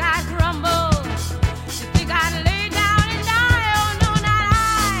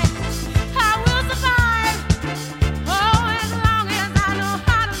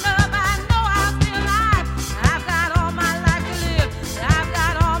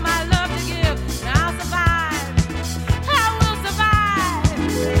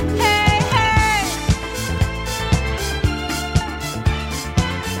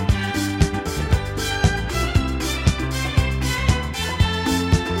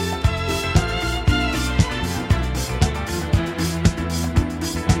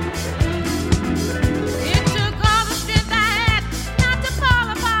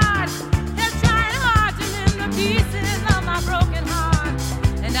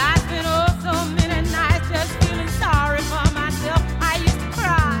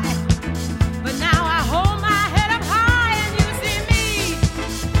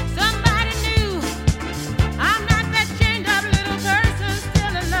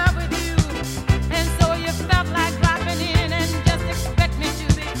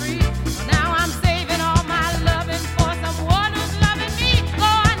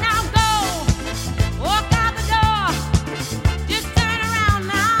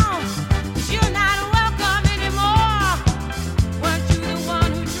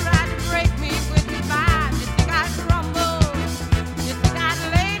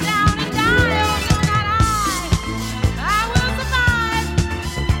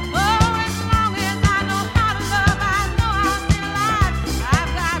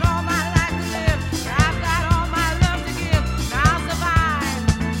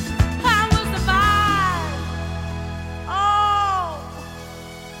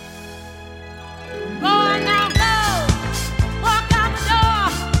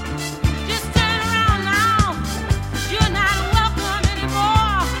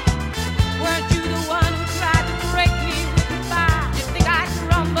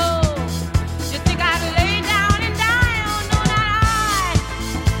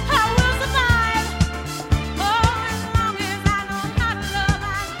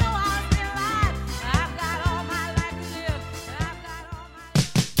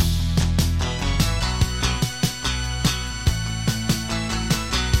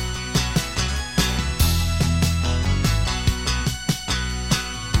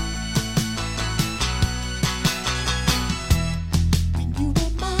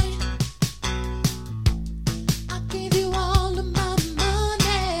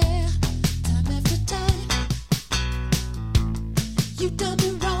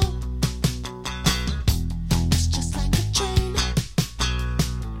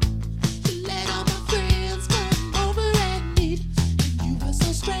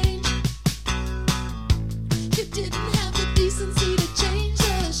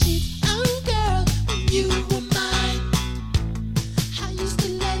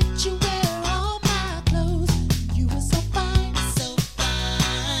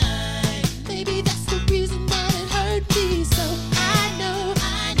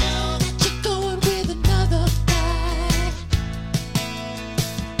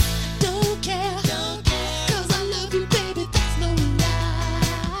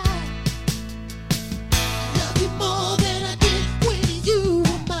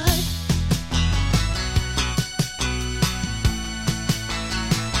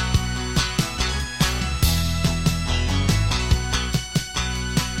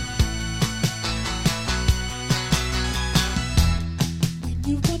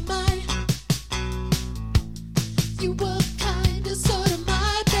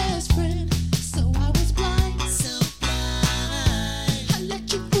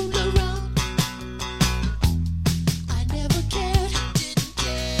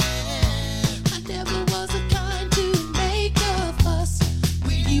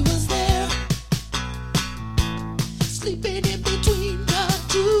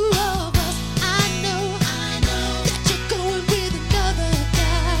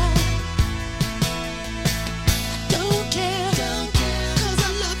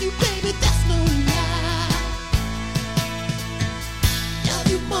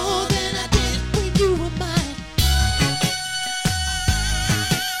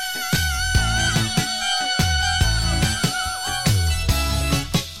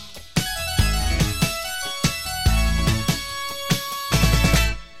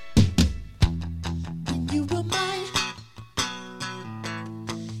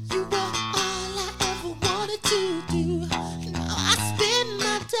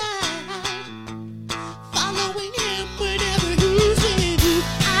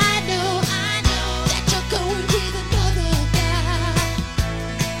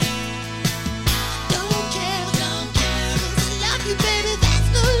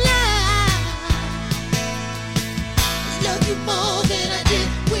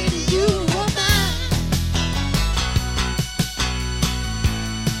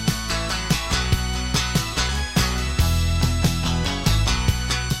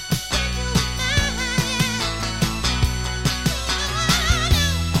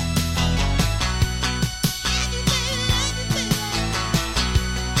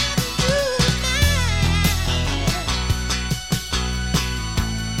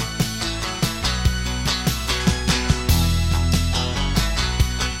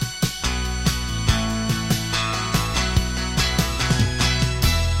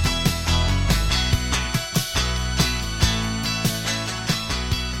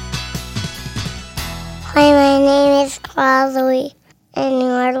 Hi, my name is Crosby, and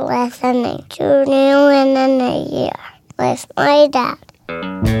you're listening to New in the Year with my dad.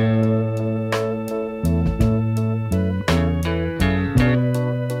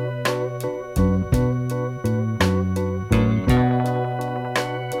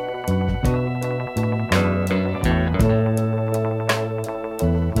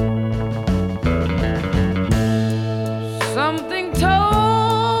 Something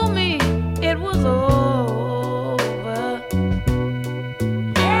told me it was over.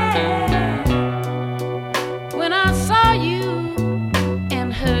 Yeah. When I saw you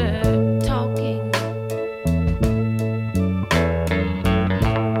and her talking,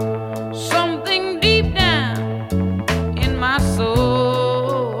 something deep down in my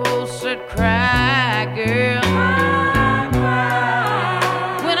soul said, "Cry, girl."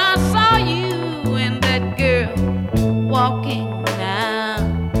 When I saw you and that girl walking now,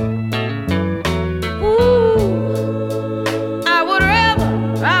 ooh, I would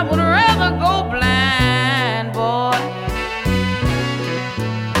rather go blind, boy,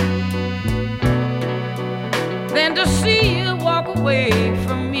 than to see you walk away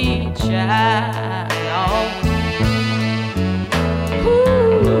from me, child.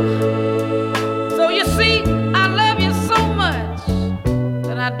 Ooh. So you see, I love you so much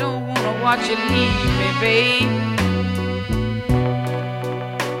that I don't wanna watch you leave me, babe.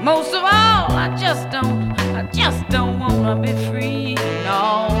 Most of all, I just don't wanna be free,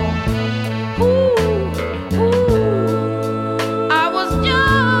 no. Ooh, ooh. I was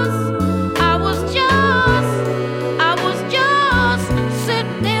just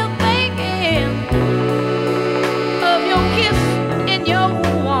sitting there thinking of your kiss and your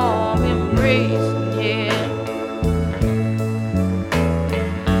warm embrace, yeah.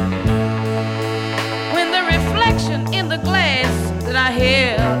 When the reflection in the glass that I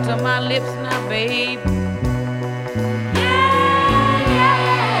held to my lips now, babe,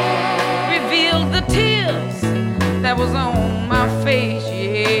 revealed the tears that was on my face,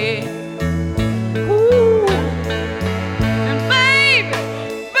 yeah. Ooh, and baby,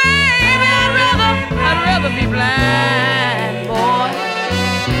 I'd rather be blind, boy,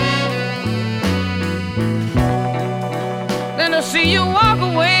 than to see you walk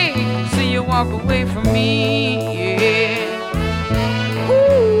away from me, yeah.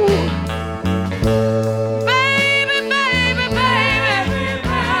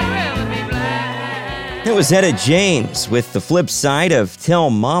 It was Etta James with the flip side of Tell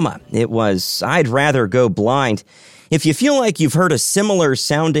Mama. It was I'd Rather Go Blind. If you feel like you've heard a similar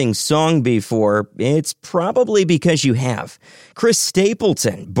sounding song before, it's probably because you have. Chris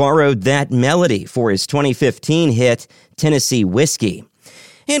Stapleton borrowed that melody for his 2015 hit, Tennessee Whiskey.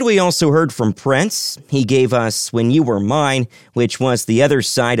 And we also heard from Prince. He gave us When You Were Mine, which was the other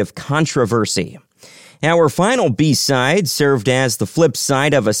side of Controversy. Our final B-side served as the flip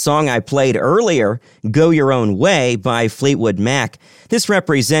side of a song I played earlier, Go Your Own Way by Fleetwood Mac. This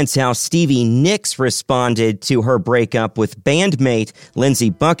represents how Stevie Nicks responded to her breakup with bandmate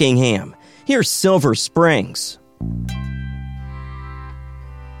Lindsey Buckingham. Here's Silver Springs.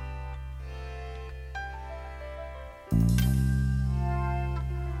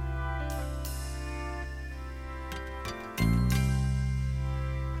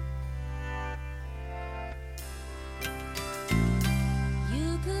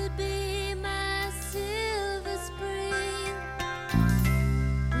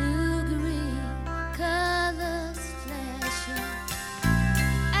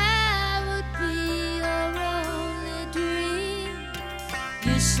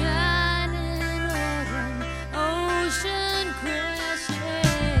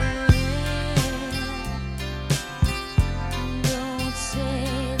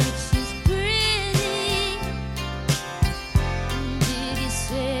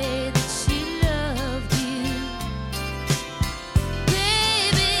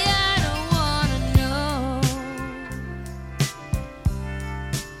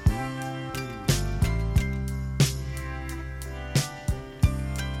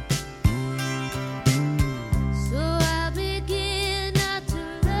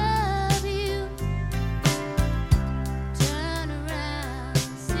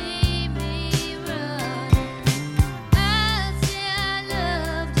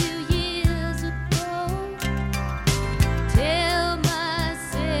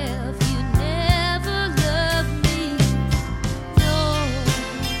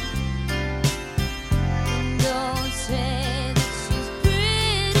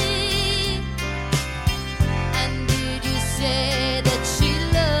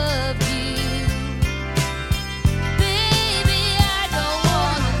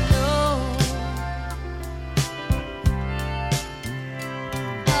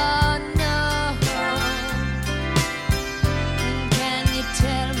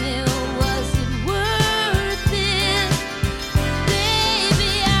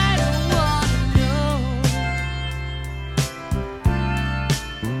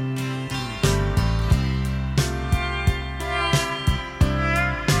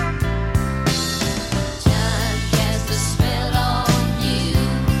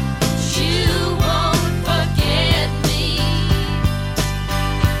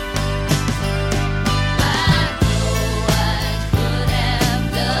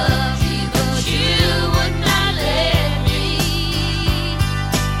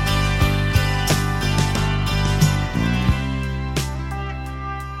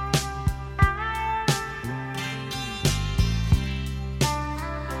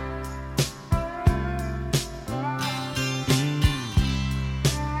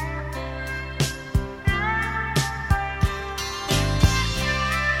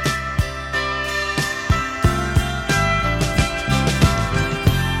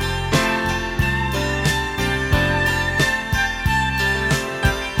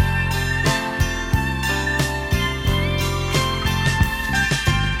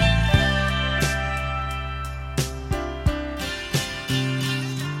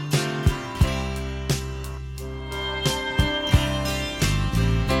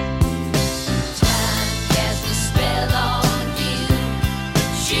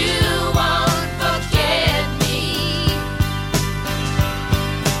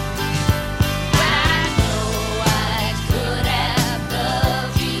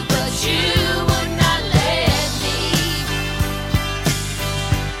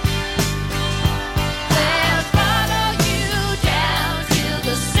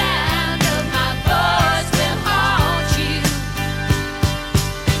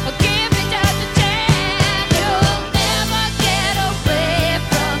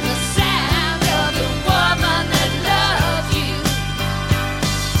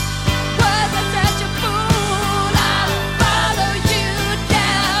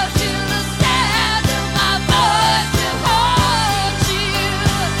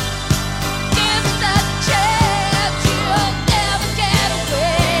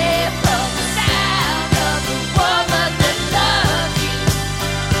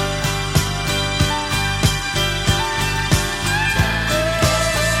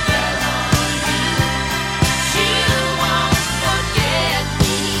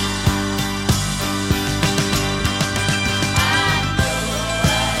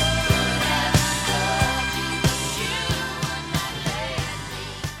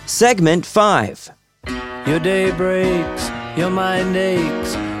 Segment 5. Your day breaks your mind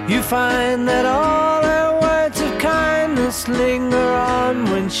aches. You find that all her words of kindness linger on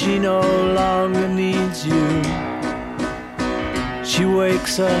when she no longer needs you. She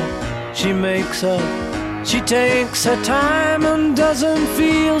wakes up, she makes up, she takes her time and doesn't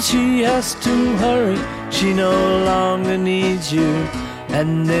feel she has to hurry. She no longer needs you,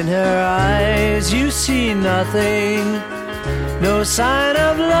 and in her eyes you see nothing. No sign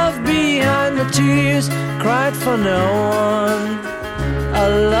of love behind the tears cried for no one. A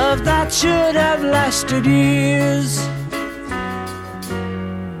love that should have lasted years.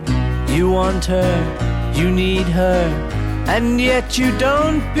 You want her, you need her, and yet you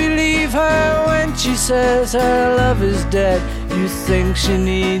don't believe her when she says her love is dead. You think she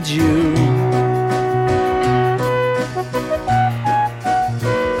needs you.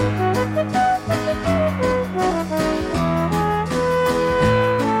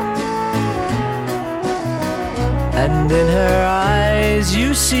 And in her eyes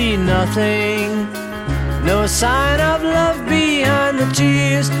you see nothing. No sign of love behind the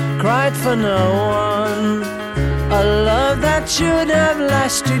tears cried for no one. A love that should have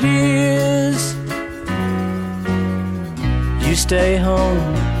lasted years. You stay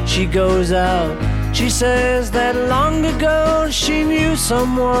home, she goes out. She says that long ago she knew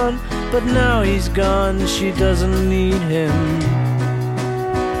someone, but now he's gone, she doesn't need him.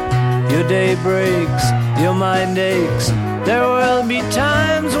 Your day breaks, your mind aches. There will be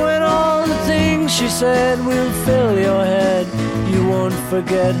times when all the things she said will fill your head. You won't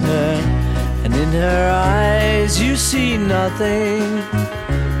forget her, and in her eyes you see nothing.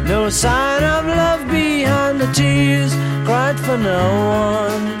 No sign of love behind the tears cried for no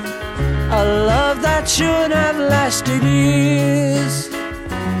one. A love that should have lasted years.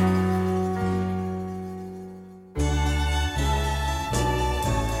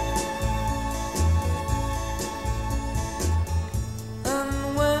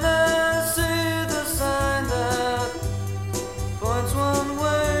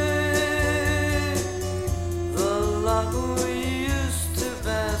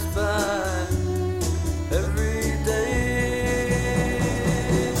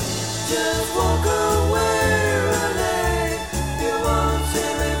 Just walk away, Renee. You want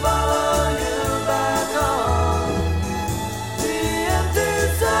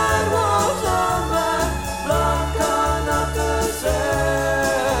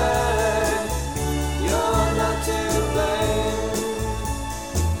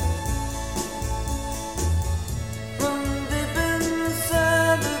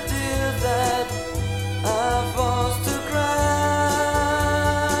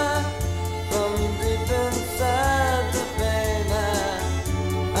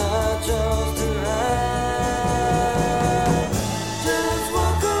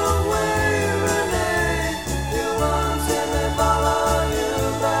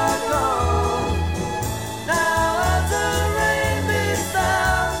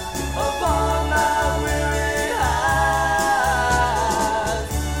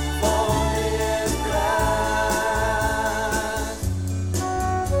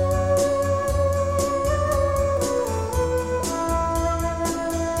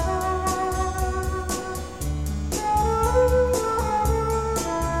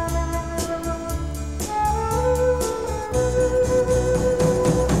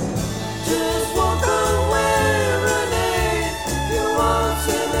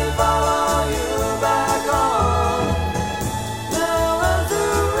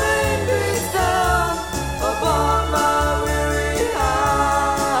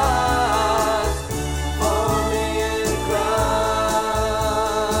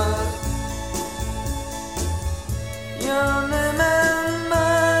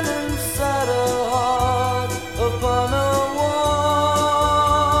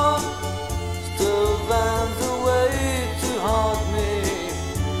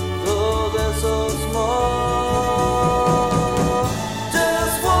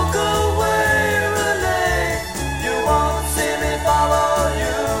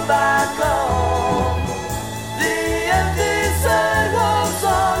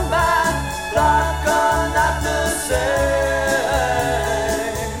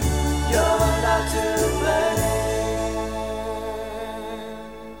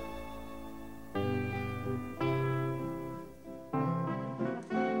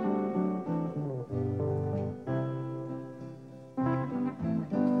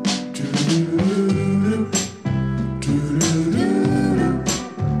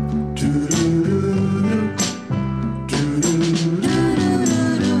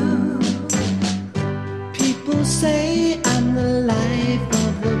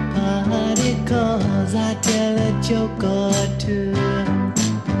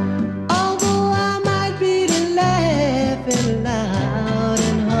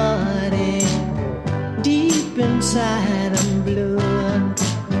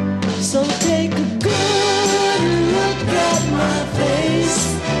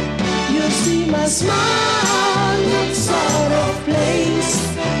my smile looks out of place.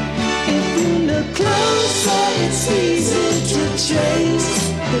 If you look closer, it's easy to trace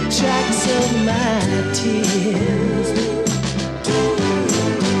the tracks of my tears.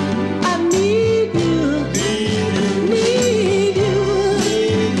 I need you, need you.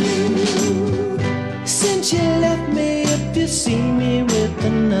 Since you left me, if you see me with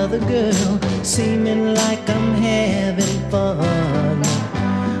another girl, seeming like I'm having fun.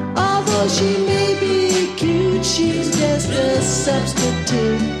 Although she may be cute, she's just a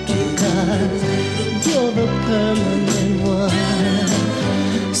substitute, because you're the permanent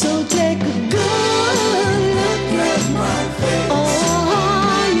one. So take a good look at my face.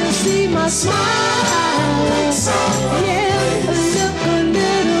 Oh, you see my smile. Yeah, look a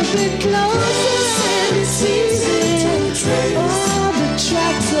little bit closer and it's easy to trace all the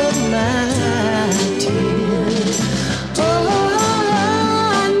tracks of my tears. Oh,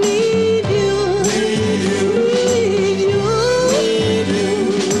 I need you, need you.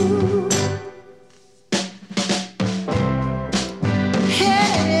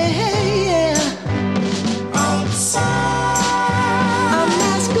 Hey, yeah. Outside, I'm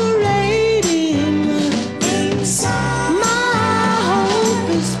masquerading inside. My hope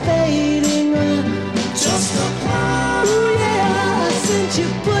is fading. Just a cloud. Ooh, yeah, since you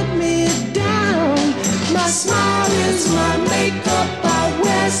put me down, my smile is my makeup I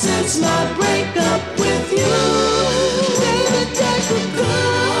wear since my breakup with you. Baby, take a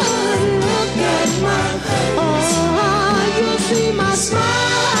good look at my face. Oh, you'll see my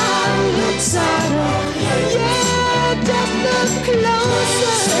smile looks out of. Yeah, just look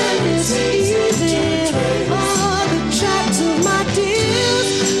closer and it's easy. All the tracks of my tears.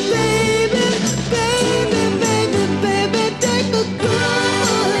 Baby, baby, baby, baby, take a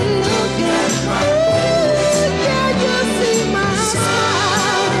good look at my face. Yeah, you'll see my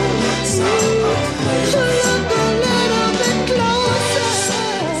smile. Look a little bit closer.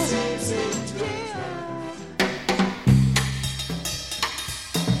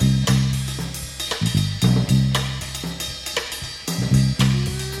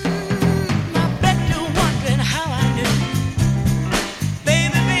 Bet you're wondering how I knew.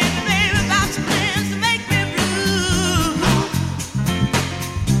 Baby, baby, baby, got some plans to make me blue.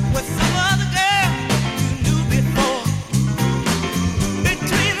 With some other girl you knew before.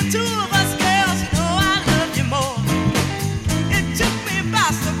 Between the two of us, girls, you know I love you more. It took me by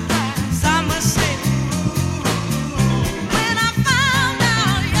surprise, I must say. When I found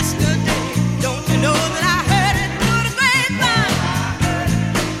out yesterday, don't you know that I heard it through the grapevine?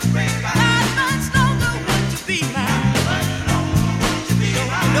 Not much longer would you be mine. Don't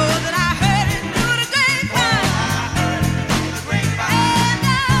you know that I heard it through the grapevine? And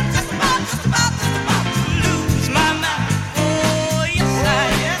I'm just about to lose my mind. Oh, yes I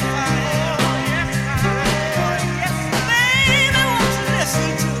am. Baby, won't you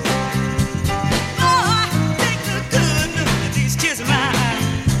listen to me? Oh, take a good look at these tears of mine.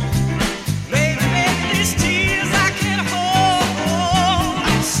 Baby, baby, these tears I can't hold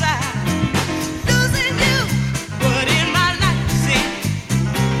inside. Losing you, but in my life, see,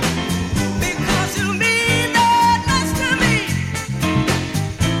 because you mean that much to me.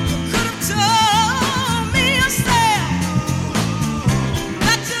 You could have told me yourself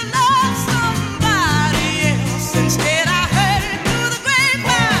that you love somebody else. Instead, I heard it through the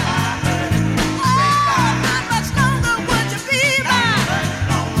grapevine. Oh, not much longer would you be mine.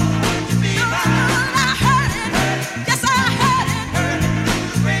 I heard it, yes I heard it.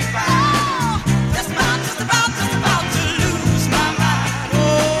 Oh, just about to lose my mind.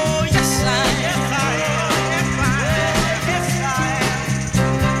 Oh, yes I am.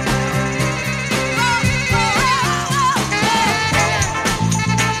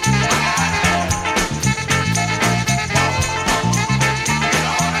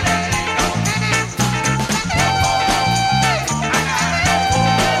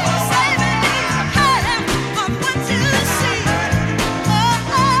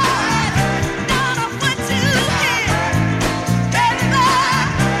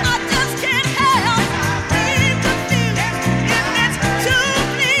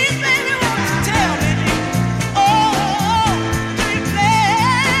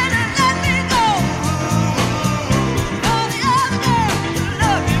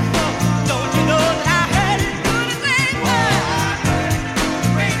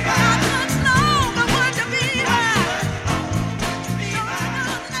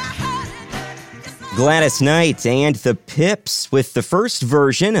 Gladys Knight and the Pips with the first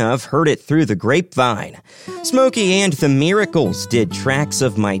version of Heard It Through the Grapevine. Smokey and the Miracles did Tracks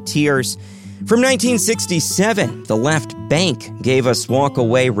of My Tears. From 1967, the Left Bank gave us Walk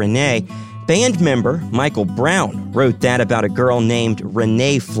Away Renee. Band member Michael Brown wrote that about a girl named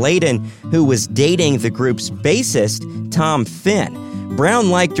Renee Fladen who was dating the group's bassist, Tom Finn. Brown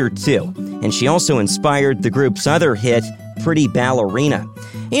liked her too, and she also inspired the group's other hit, Pretty Ballerina.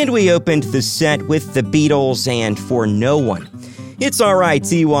 And we opened the set with the Beatles and For No One. It's alright,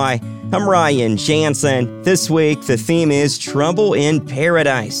 TY. I'm Ryan Jansen. This week, the theme is Trouble in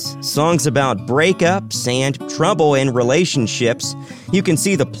Paradise. Songs about breakups and trouble in relationships. You can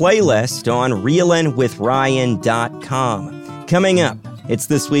see the playlist on reelinwithryan.com. Coming up, it's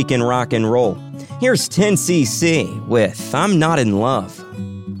This Week in Rock and Roll. Here's 10cc with I'm Not in Love.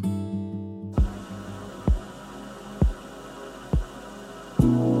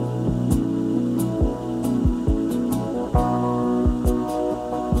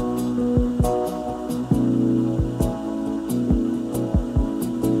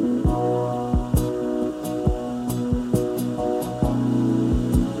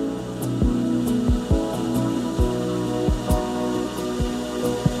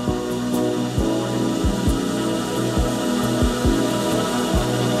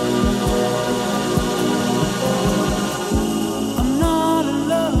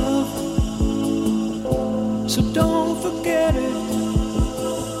 So don't forget it.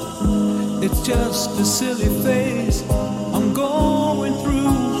 It's just a silly phase I'm going through.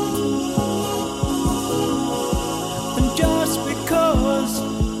 And just because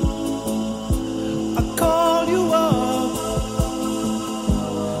I call you up,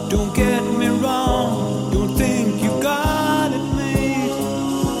 don't get me wrong, don't think you got it made.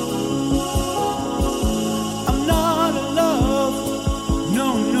 I'm not in love,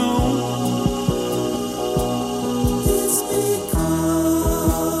 no, no.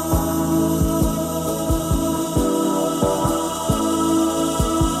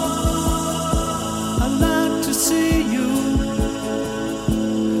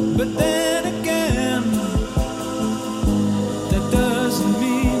 But then again, that doesn't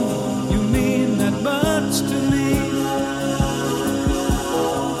mean you mean that much to me.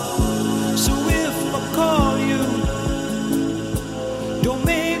 So if I call you, don't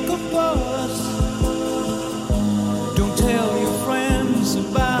make a fuss. Don't tell your friends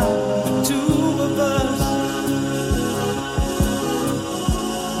about the two of us.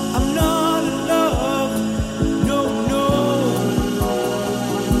 I'm not in love, no, no.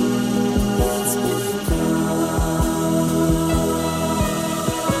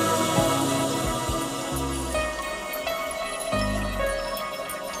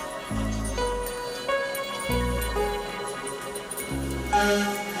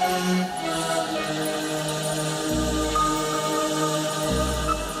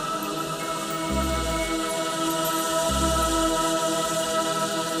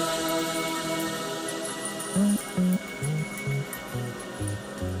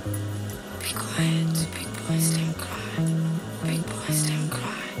 Be quiet, big boys don't cry. Big boys don't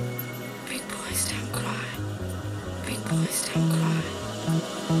cry. Big boys don't cry. Big boys don't cry.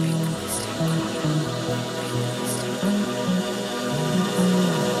 Big boys don't cry.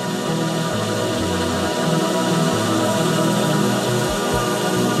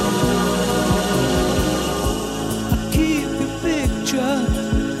 I keep your picture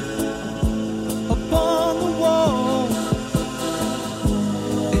upon the wall.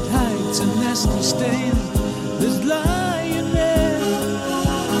 It hides a nasty stain that's lying there.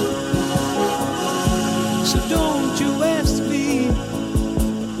 So don't you ask me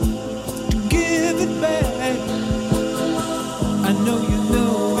to give it back. I know you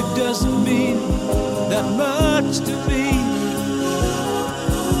know it doesn't mean that much to me.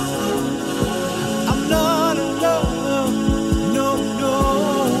 I'm not in love, no, no.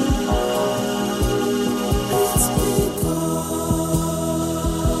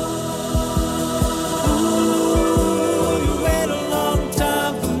 Ooh, you wait a long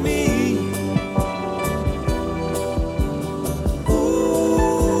time for me.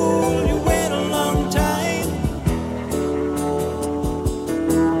 Ooh, you wait a long time.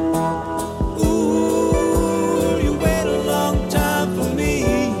 Ooh, you wait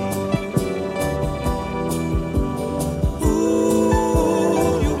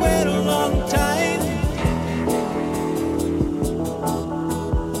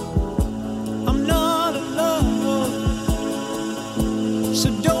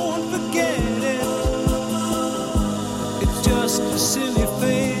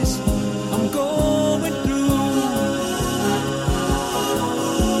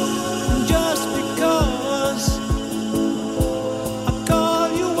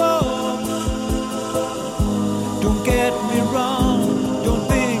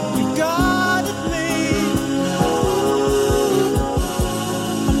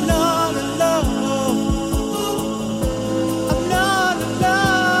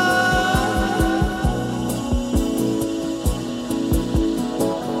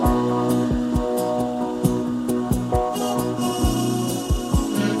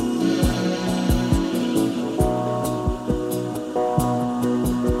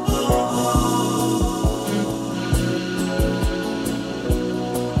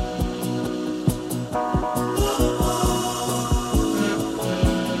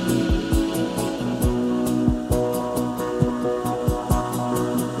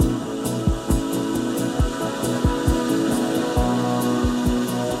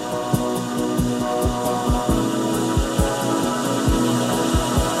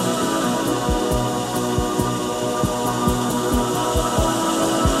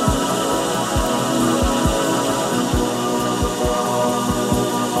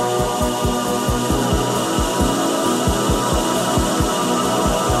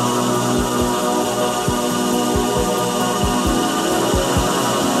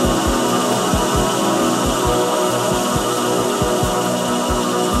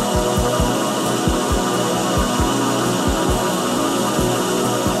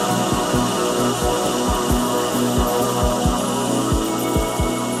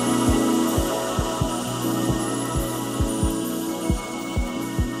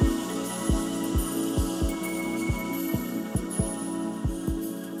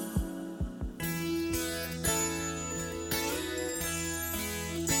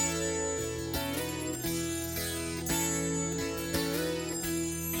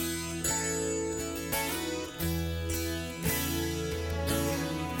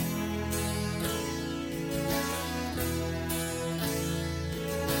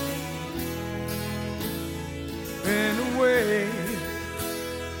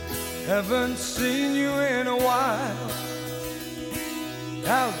Haven't seen you in a while.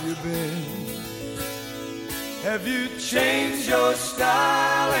 How've you been? Have you changed your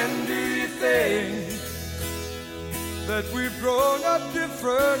style? And do you think that we've grown up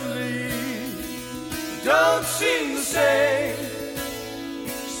differently? Don't seem the same.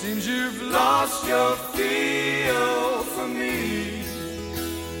 Seems you've lost your feel for me.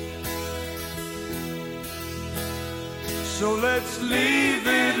 So let's leave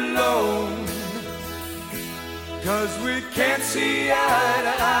it alone, 'cause we can't see eye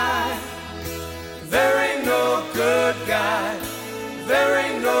to eye. There ain't no good guy, there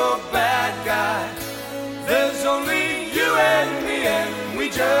ain't no bad guy. There's only you and me, and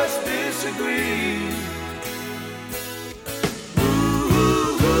we just disagree.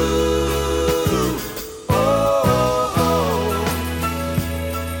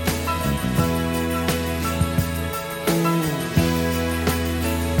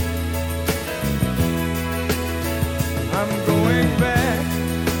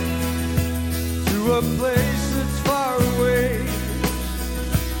 A place that's far away.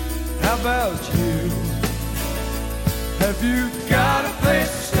 How about you? Have you got a place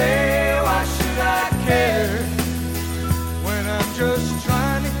to stay? Why should I care when I'm just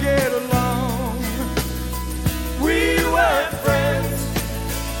trying to get along? We were friends,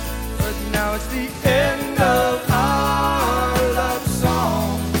 but now it's the end of our love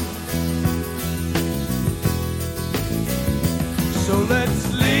song. So let's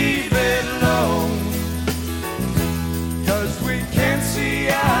leave it alone, 'cause we can't see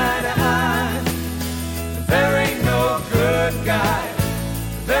eye to eye. There ain't no good guy,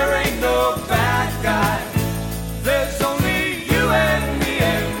 there ain't no bad guy. There's only you and me,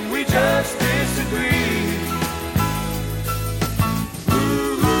 and we just disagree.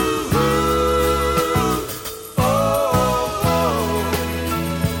 Ooh, ooh, ooh. Oh, oh.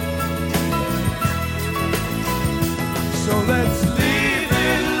 So let's leave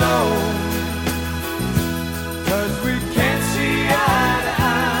it alone, 'cause we can't see eye to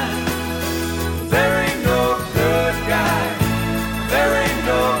eye. There ain't no good guy, there ain't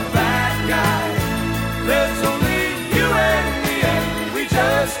no bad guy. There's only you and me, and we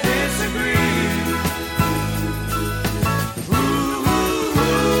just disagree. Ooh, ooh,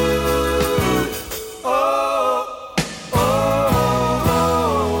 ooh. Oh, oh,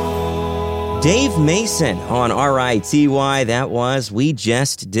 oh. Dave Mason on RITY, that was We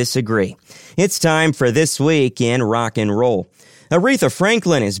Just Disagree. It's time for This Week in Rock and Roll. Aretha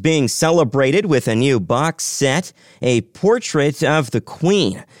Franklin is being celebrated with a new box set, A Portrait of the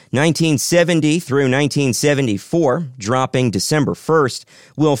Queen, 1970 through 1974, dropping December 1st,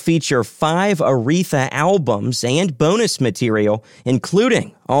 will feature 5 Aretha albums and bonus material,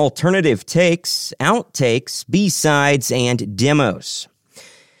 including alternative takes, outtakes, B-sides, and demos.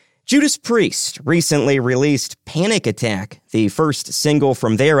 Judas Priest recently released Panic Attack, the first single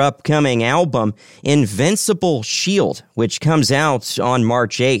from their upcoming album, Invincible Shield, which comes out on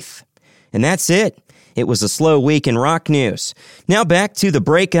March 8th. And that's it. It was a slow week in rock news. Now back to the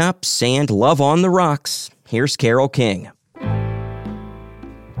breakups and Love on the Rocks. Here's Carole King.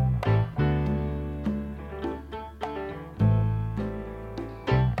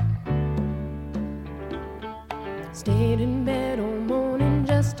 Stayed in bed all morning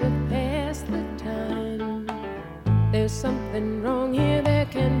just to pass the time. There's something wrong here, there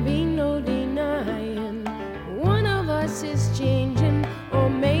can be no denying. One of us is changing, or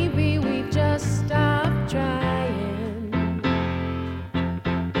maybe we just stopped trying.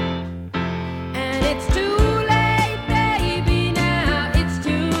 And it's too late, baby, now it's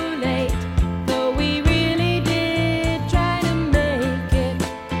too late. Though we really did try to make it.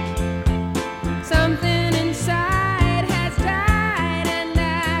 Something inside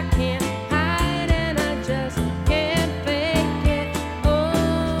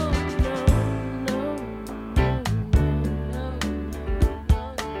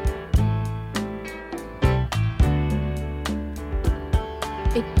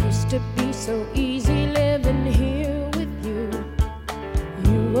to be so easy living here with you.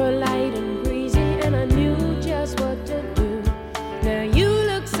 You were light and breezy, and I knew just what to do. Now you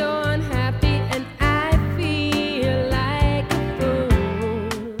look so unhappy, and I feel like a fool.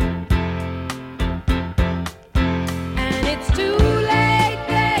 And it's too late,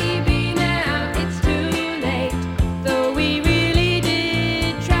 baby, now it's too late. Though we really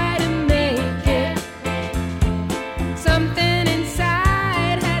did try to make it. Something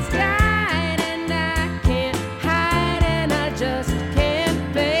inside has died, and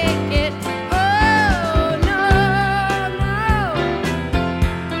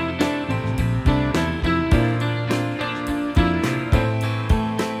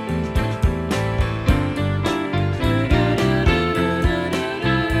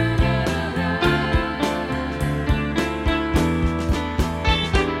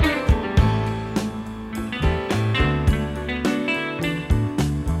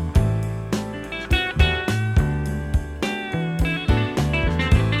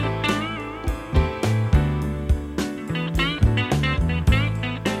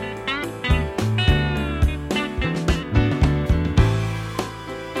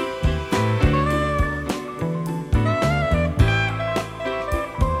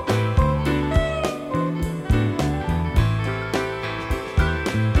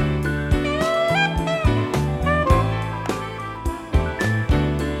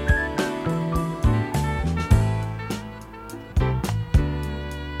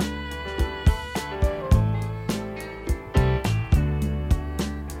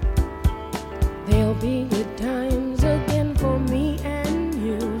be good times again for me and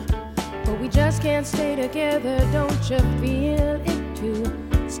you. But we just can't stay together, don't you feel it too?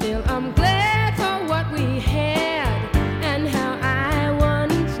 Still, I'm glad for what we had and how I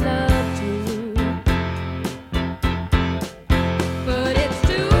once loved you. But it's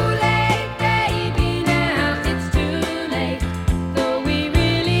too late, baby, now it's too late. Though we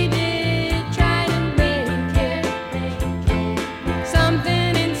really did try to make it.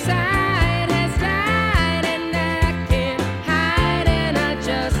 Something inside has died and I can't hide and I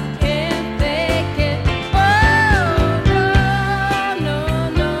just can't fake it. Oh, no, no,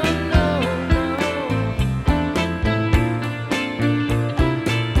 no,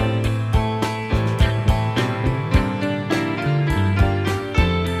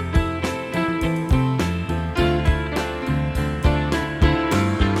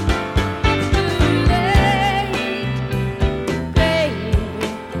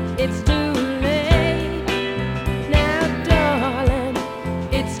 it's too late. Now, darling,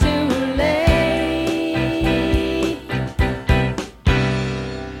 it's too late.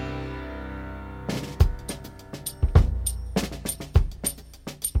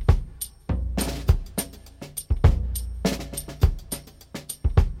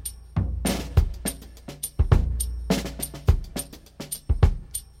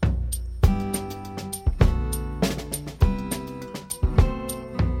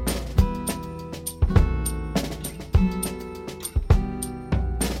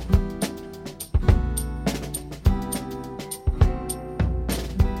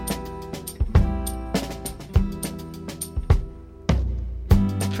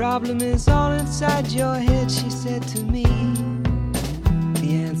 Problem is all inside your head, she said to me.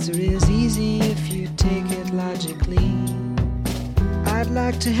 The answer is easy if you take it logically. I'd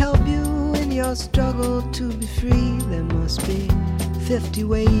like to help you in your struggle to be free. There must be 50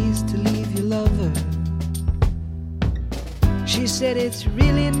 ways to leave your lover. She said it's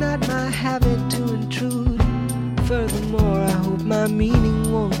really not my habit to intrude. Furthermore, I hope my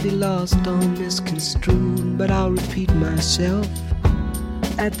meaning won't be lost or misconstrued. But I'll repeat myself.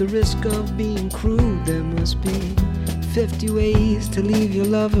 At the risk of being crude, there must be 50 ways to leave your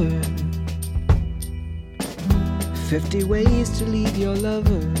lover. 50 ways to leave your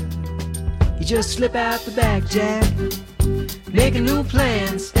lover. You just slip out the back, Jack. Make a new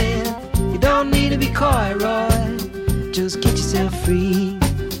plan, Stan. You don't need to be coy, Roy. Just get yourself free.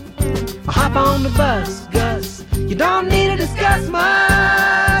 Or hop on the bus, Gus. You don't need to discuss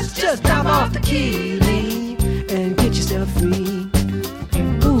much. Just drop off the key, Lee, and get yourself free.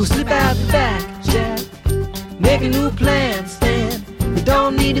 Slip out the back, Jack. Make a new plan, Stan. You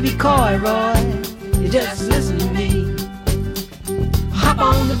don't need to be coy, Roy. You just listen to me. Hop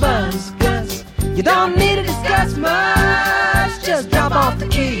on the bus, Gus. You don't need to discuss much. Just drop off the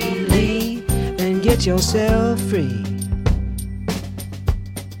key, Lee, and get yourself free.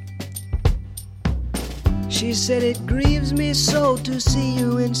 She said it grieves me so to see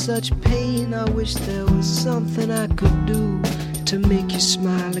you in such pain. I wish there was something I could do to make you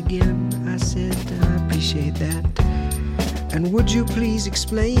smile again. I said, I appreciate that. And would you please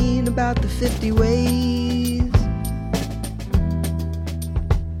explain about the 50 ways?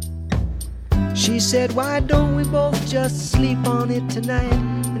 She said, why don't we both just sleep on it tonight?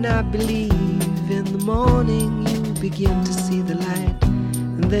 And I believe in the morning you begin to see the light.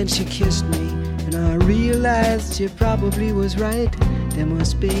 And then she kissed me, and I realized she probably was right. There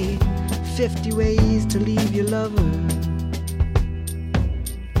must be 50 ways to leave your lover.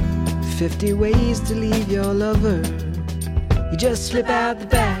 50 ways to leave your lover. You just slip out the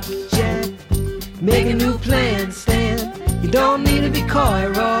back, Jack. Make a new plan, Stan. You don't need to be coy,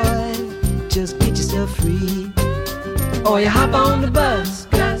 Roy. Just get yourself free. Or you hop on the bus,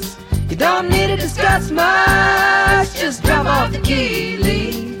 Gus. You don't need to discuss much. Just drop off the key,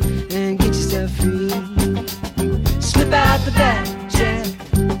 Lee, and get yourself free. Slip out the back, Jack.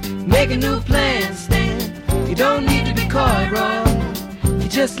 Make a new plan, Stan. You don't need to be coy, Roy.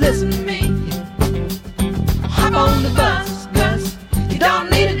 Just listen to me. Hop on the bus, Gus. You don't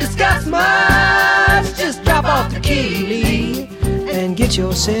need to discuss much. Just drop off the key, Lee, and get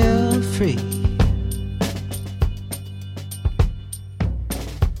yourself free.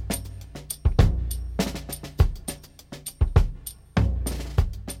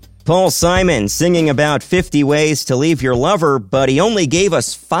 Paul Simon singing about 50 ways to leave your lover, but he only gave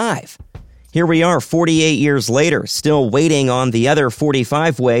us 5. Here we are 48 years later, still waiting on the other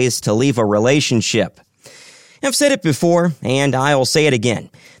 45 ways to leave a relationship. I've said it before, and I'll say it again.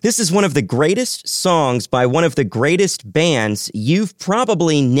 This is one of the greatest songs by one of the greatest bands you've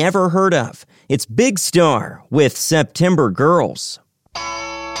probably never heard of. It's Big Star with September Girls.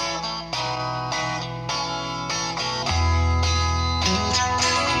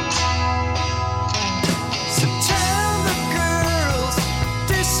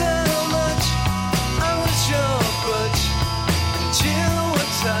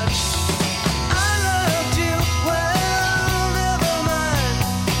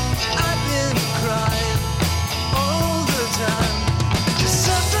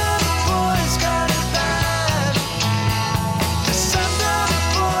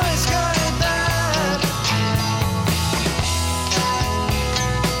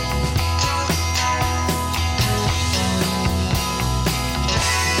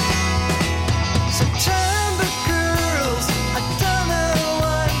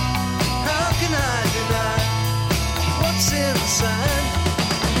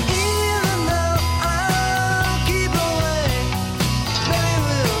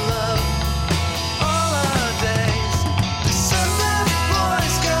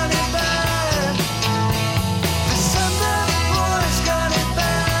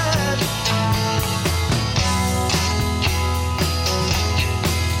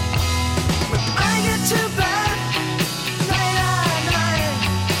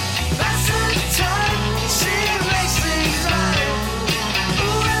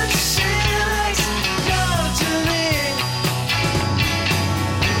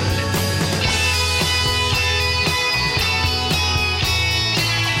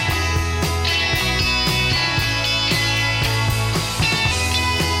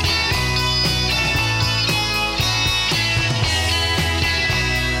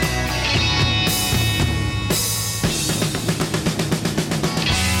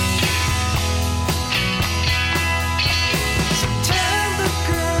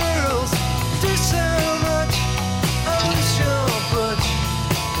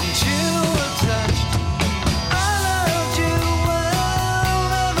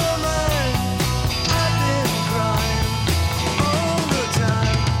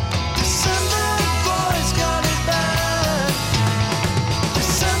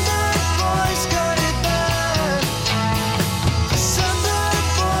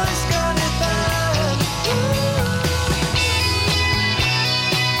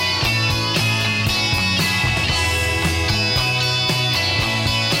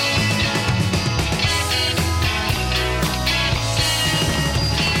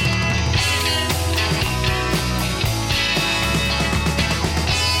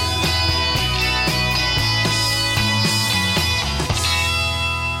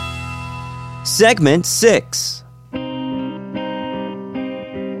 Segment 6. You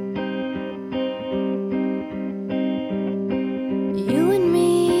and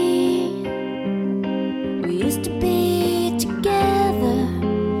me, we used to be together,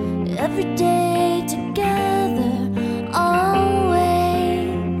 every day together, always.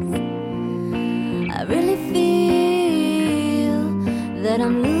 I really feel that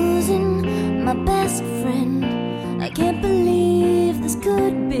I'm losing my best friend. I can't believe this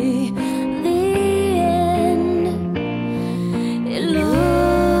could be the end. It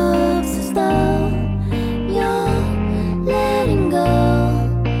looks as though you're letting go,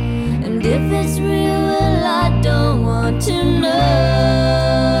 and if it's real, well, I don't want to know.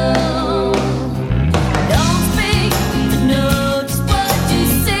 Don't speak, I know just what you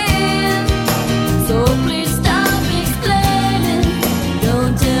said, so please stop explaining.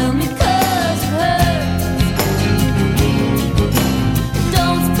 Don't tell me 'cause it hurts.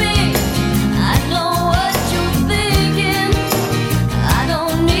 Don't speak, I know what you're thinking. I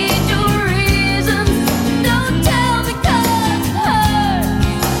don't need your reasons. Don't tell me 'cause it hurts.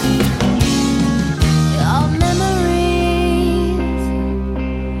 Our memories,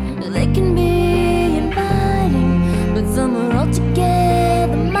 they can be inviting, but some are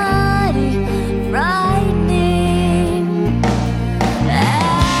altogether mighty frightening.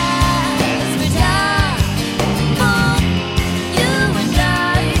 As we die for you and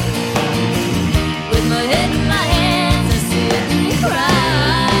I, with my head in my hands, I sit and cry.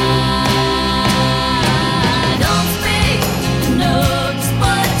 Don't speak, I know just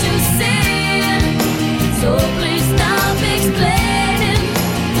what you said, so please stop explaining.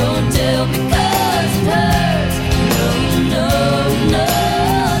 Don't tell me 'cause it hurts. No, no, no.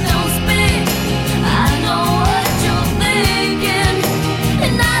 Don't speak, I know what you're thinking,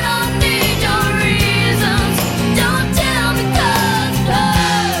 and I don't need your reasons. Don't tell me 'cause it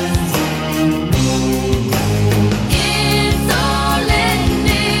hurts. It's all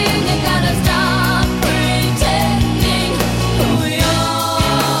ending. You gotta stop pretending who you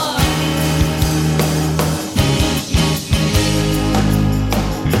are.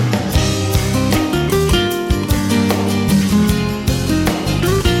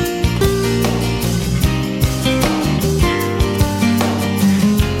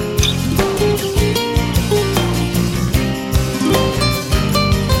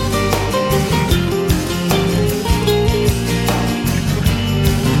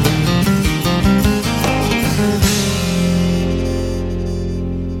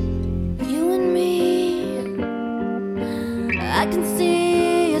 You and me, I can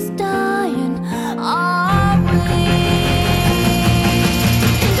see us dying, are we?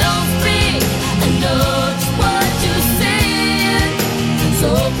 Don't speak, I know just what you said, so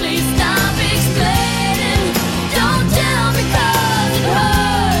please stop explaining. Don't tell me 'cause it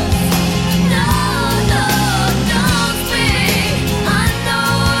hurts. No, no, don't speak, I know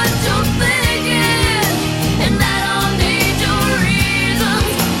what you're thinking, and I don't need your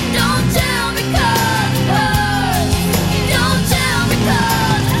reasons. Don't tell me 'cause it hurts. Don't tell me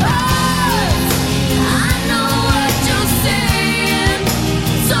 'cause it hurts. I know what you're saying,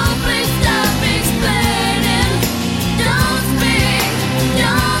 so please stop explaining. Don't speak,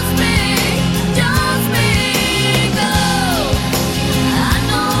 don't speak, don't speak. Oh, I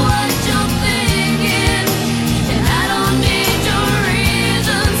know what you're thinking, and I don't need your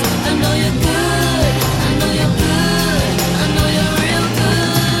reasons. I know you're good, I know you're good, I know you're real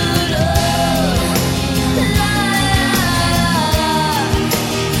good. Oh, la la la.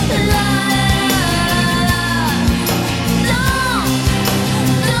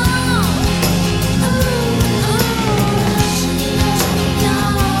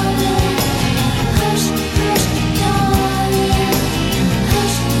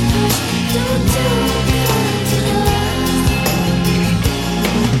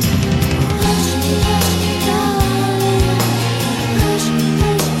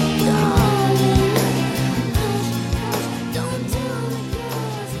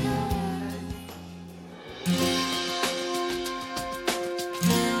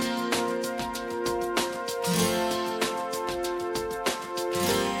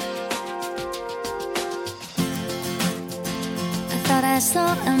 I thought I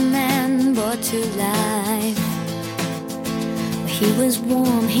saw a man brought to life. He was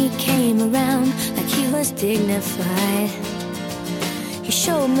warm, he came around like he was dignified. He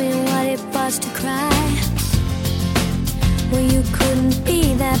showed me what it was to cry. Well, you couldn't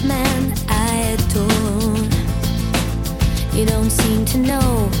be that man I adore. You don't seem to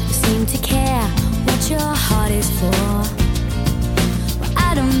know, seem to care what your heart is for. Well,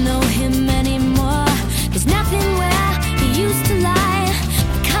 I don't know him anymore. There's nothing where he used to lie.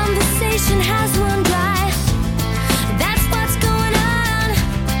 The conversation has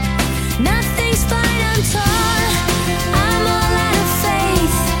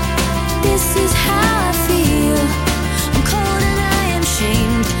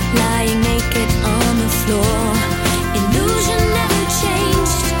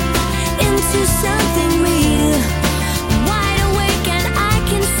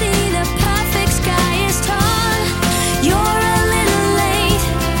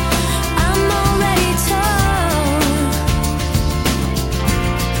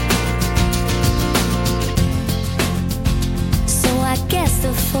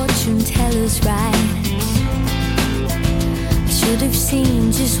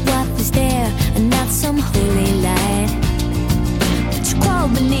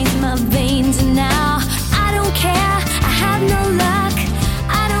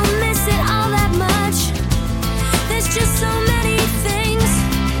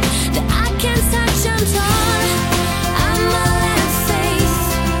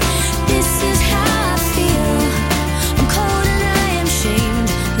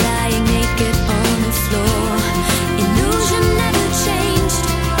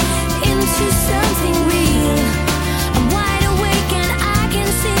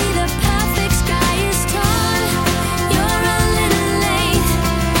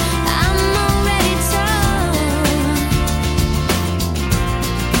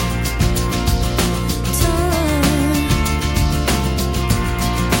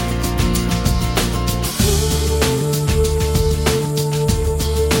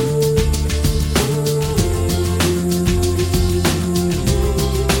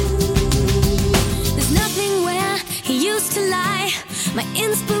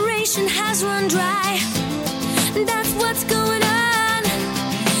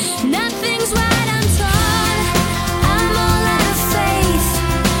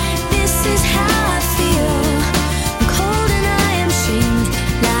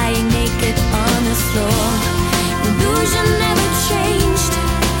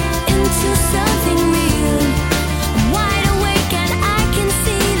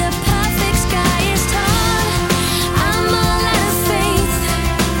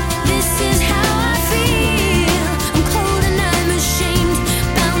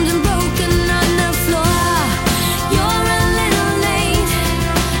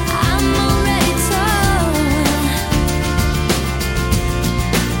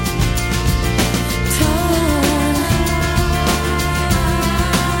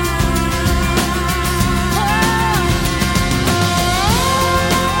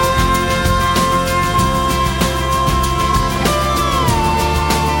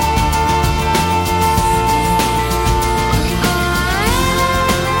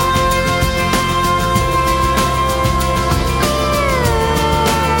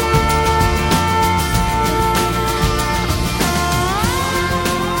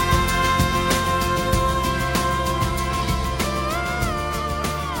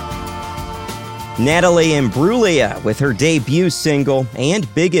Natalie Imbruglia with her debut single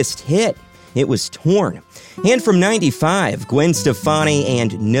and biggest hit, it was Torn. And from 95, Gwen Stefani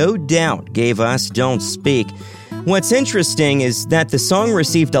and No Doubt gave us Don't Speak. What's interesting is that the song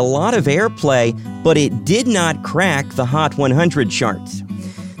received a lot of airplay, but it did not crack the Hot 100 charts.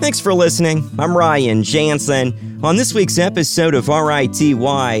 Thanks for listening. I'm Ryan Jansen. On this week's episode of RITY,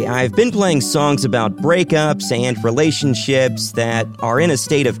 I've been playing songs about breakups and relationships that are in a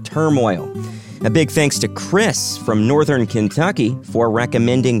state of turmoil. A big thanks to Chris from Northern Kentucky for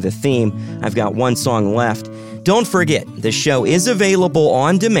recommending the theme. I've got one song left. Don't forget, the show is available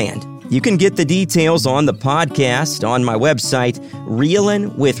on demand. You can get the details on the podcast on my website,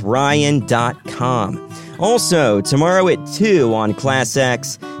 reelinwithryan.com. Also, tomorrow at 2 on Class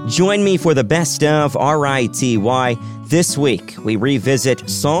X, join me for the best of RITY. This week, we revisit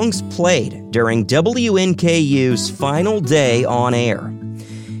songs played during WNKU's final day on air.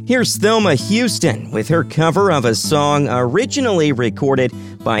 Here's Thelma Houston with her cover of a song originally recorded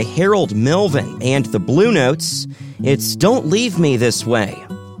by Harold Melvin and the Blue Notes. It's Don't Leave Me This Way.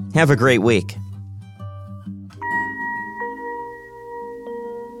 Have a great week.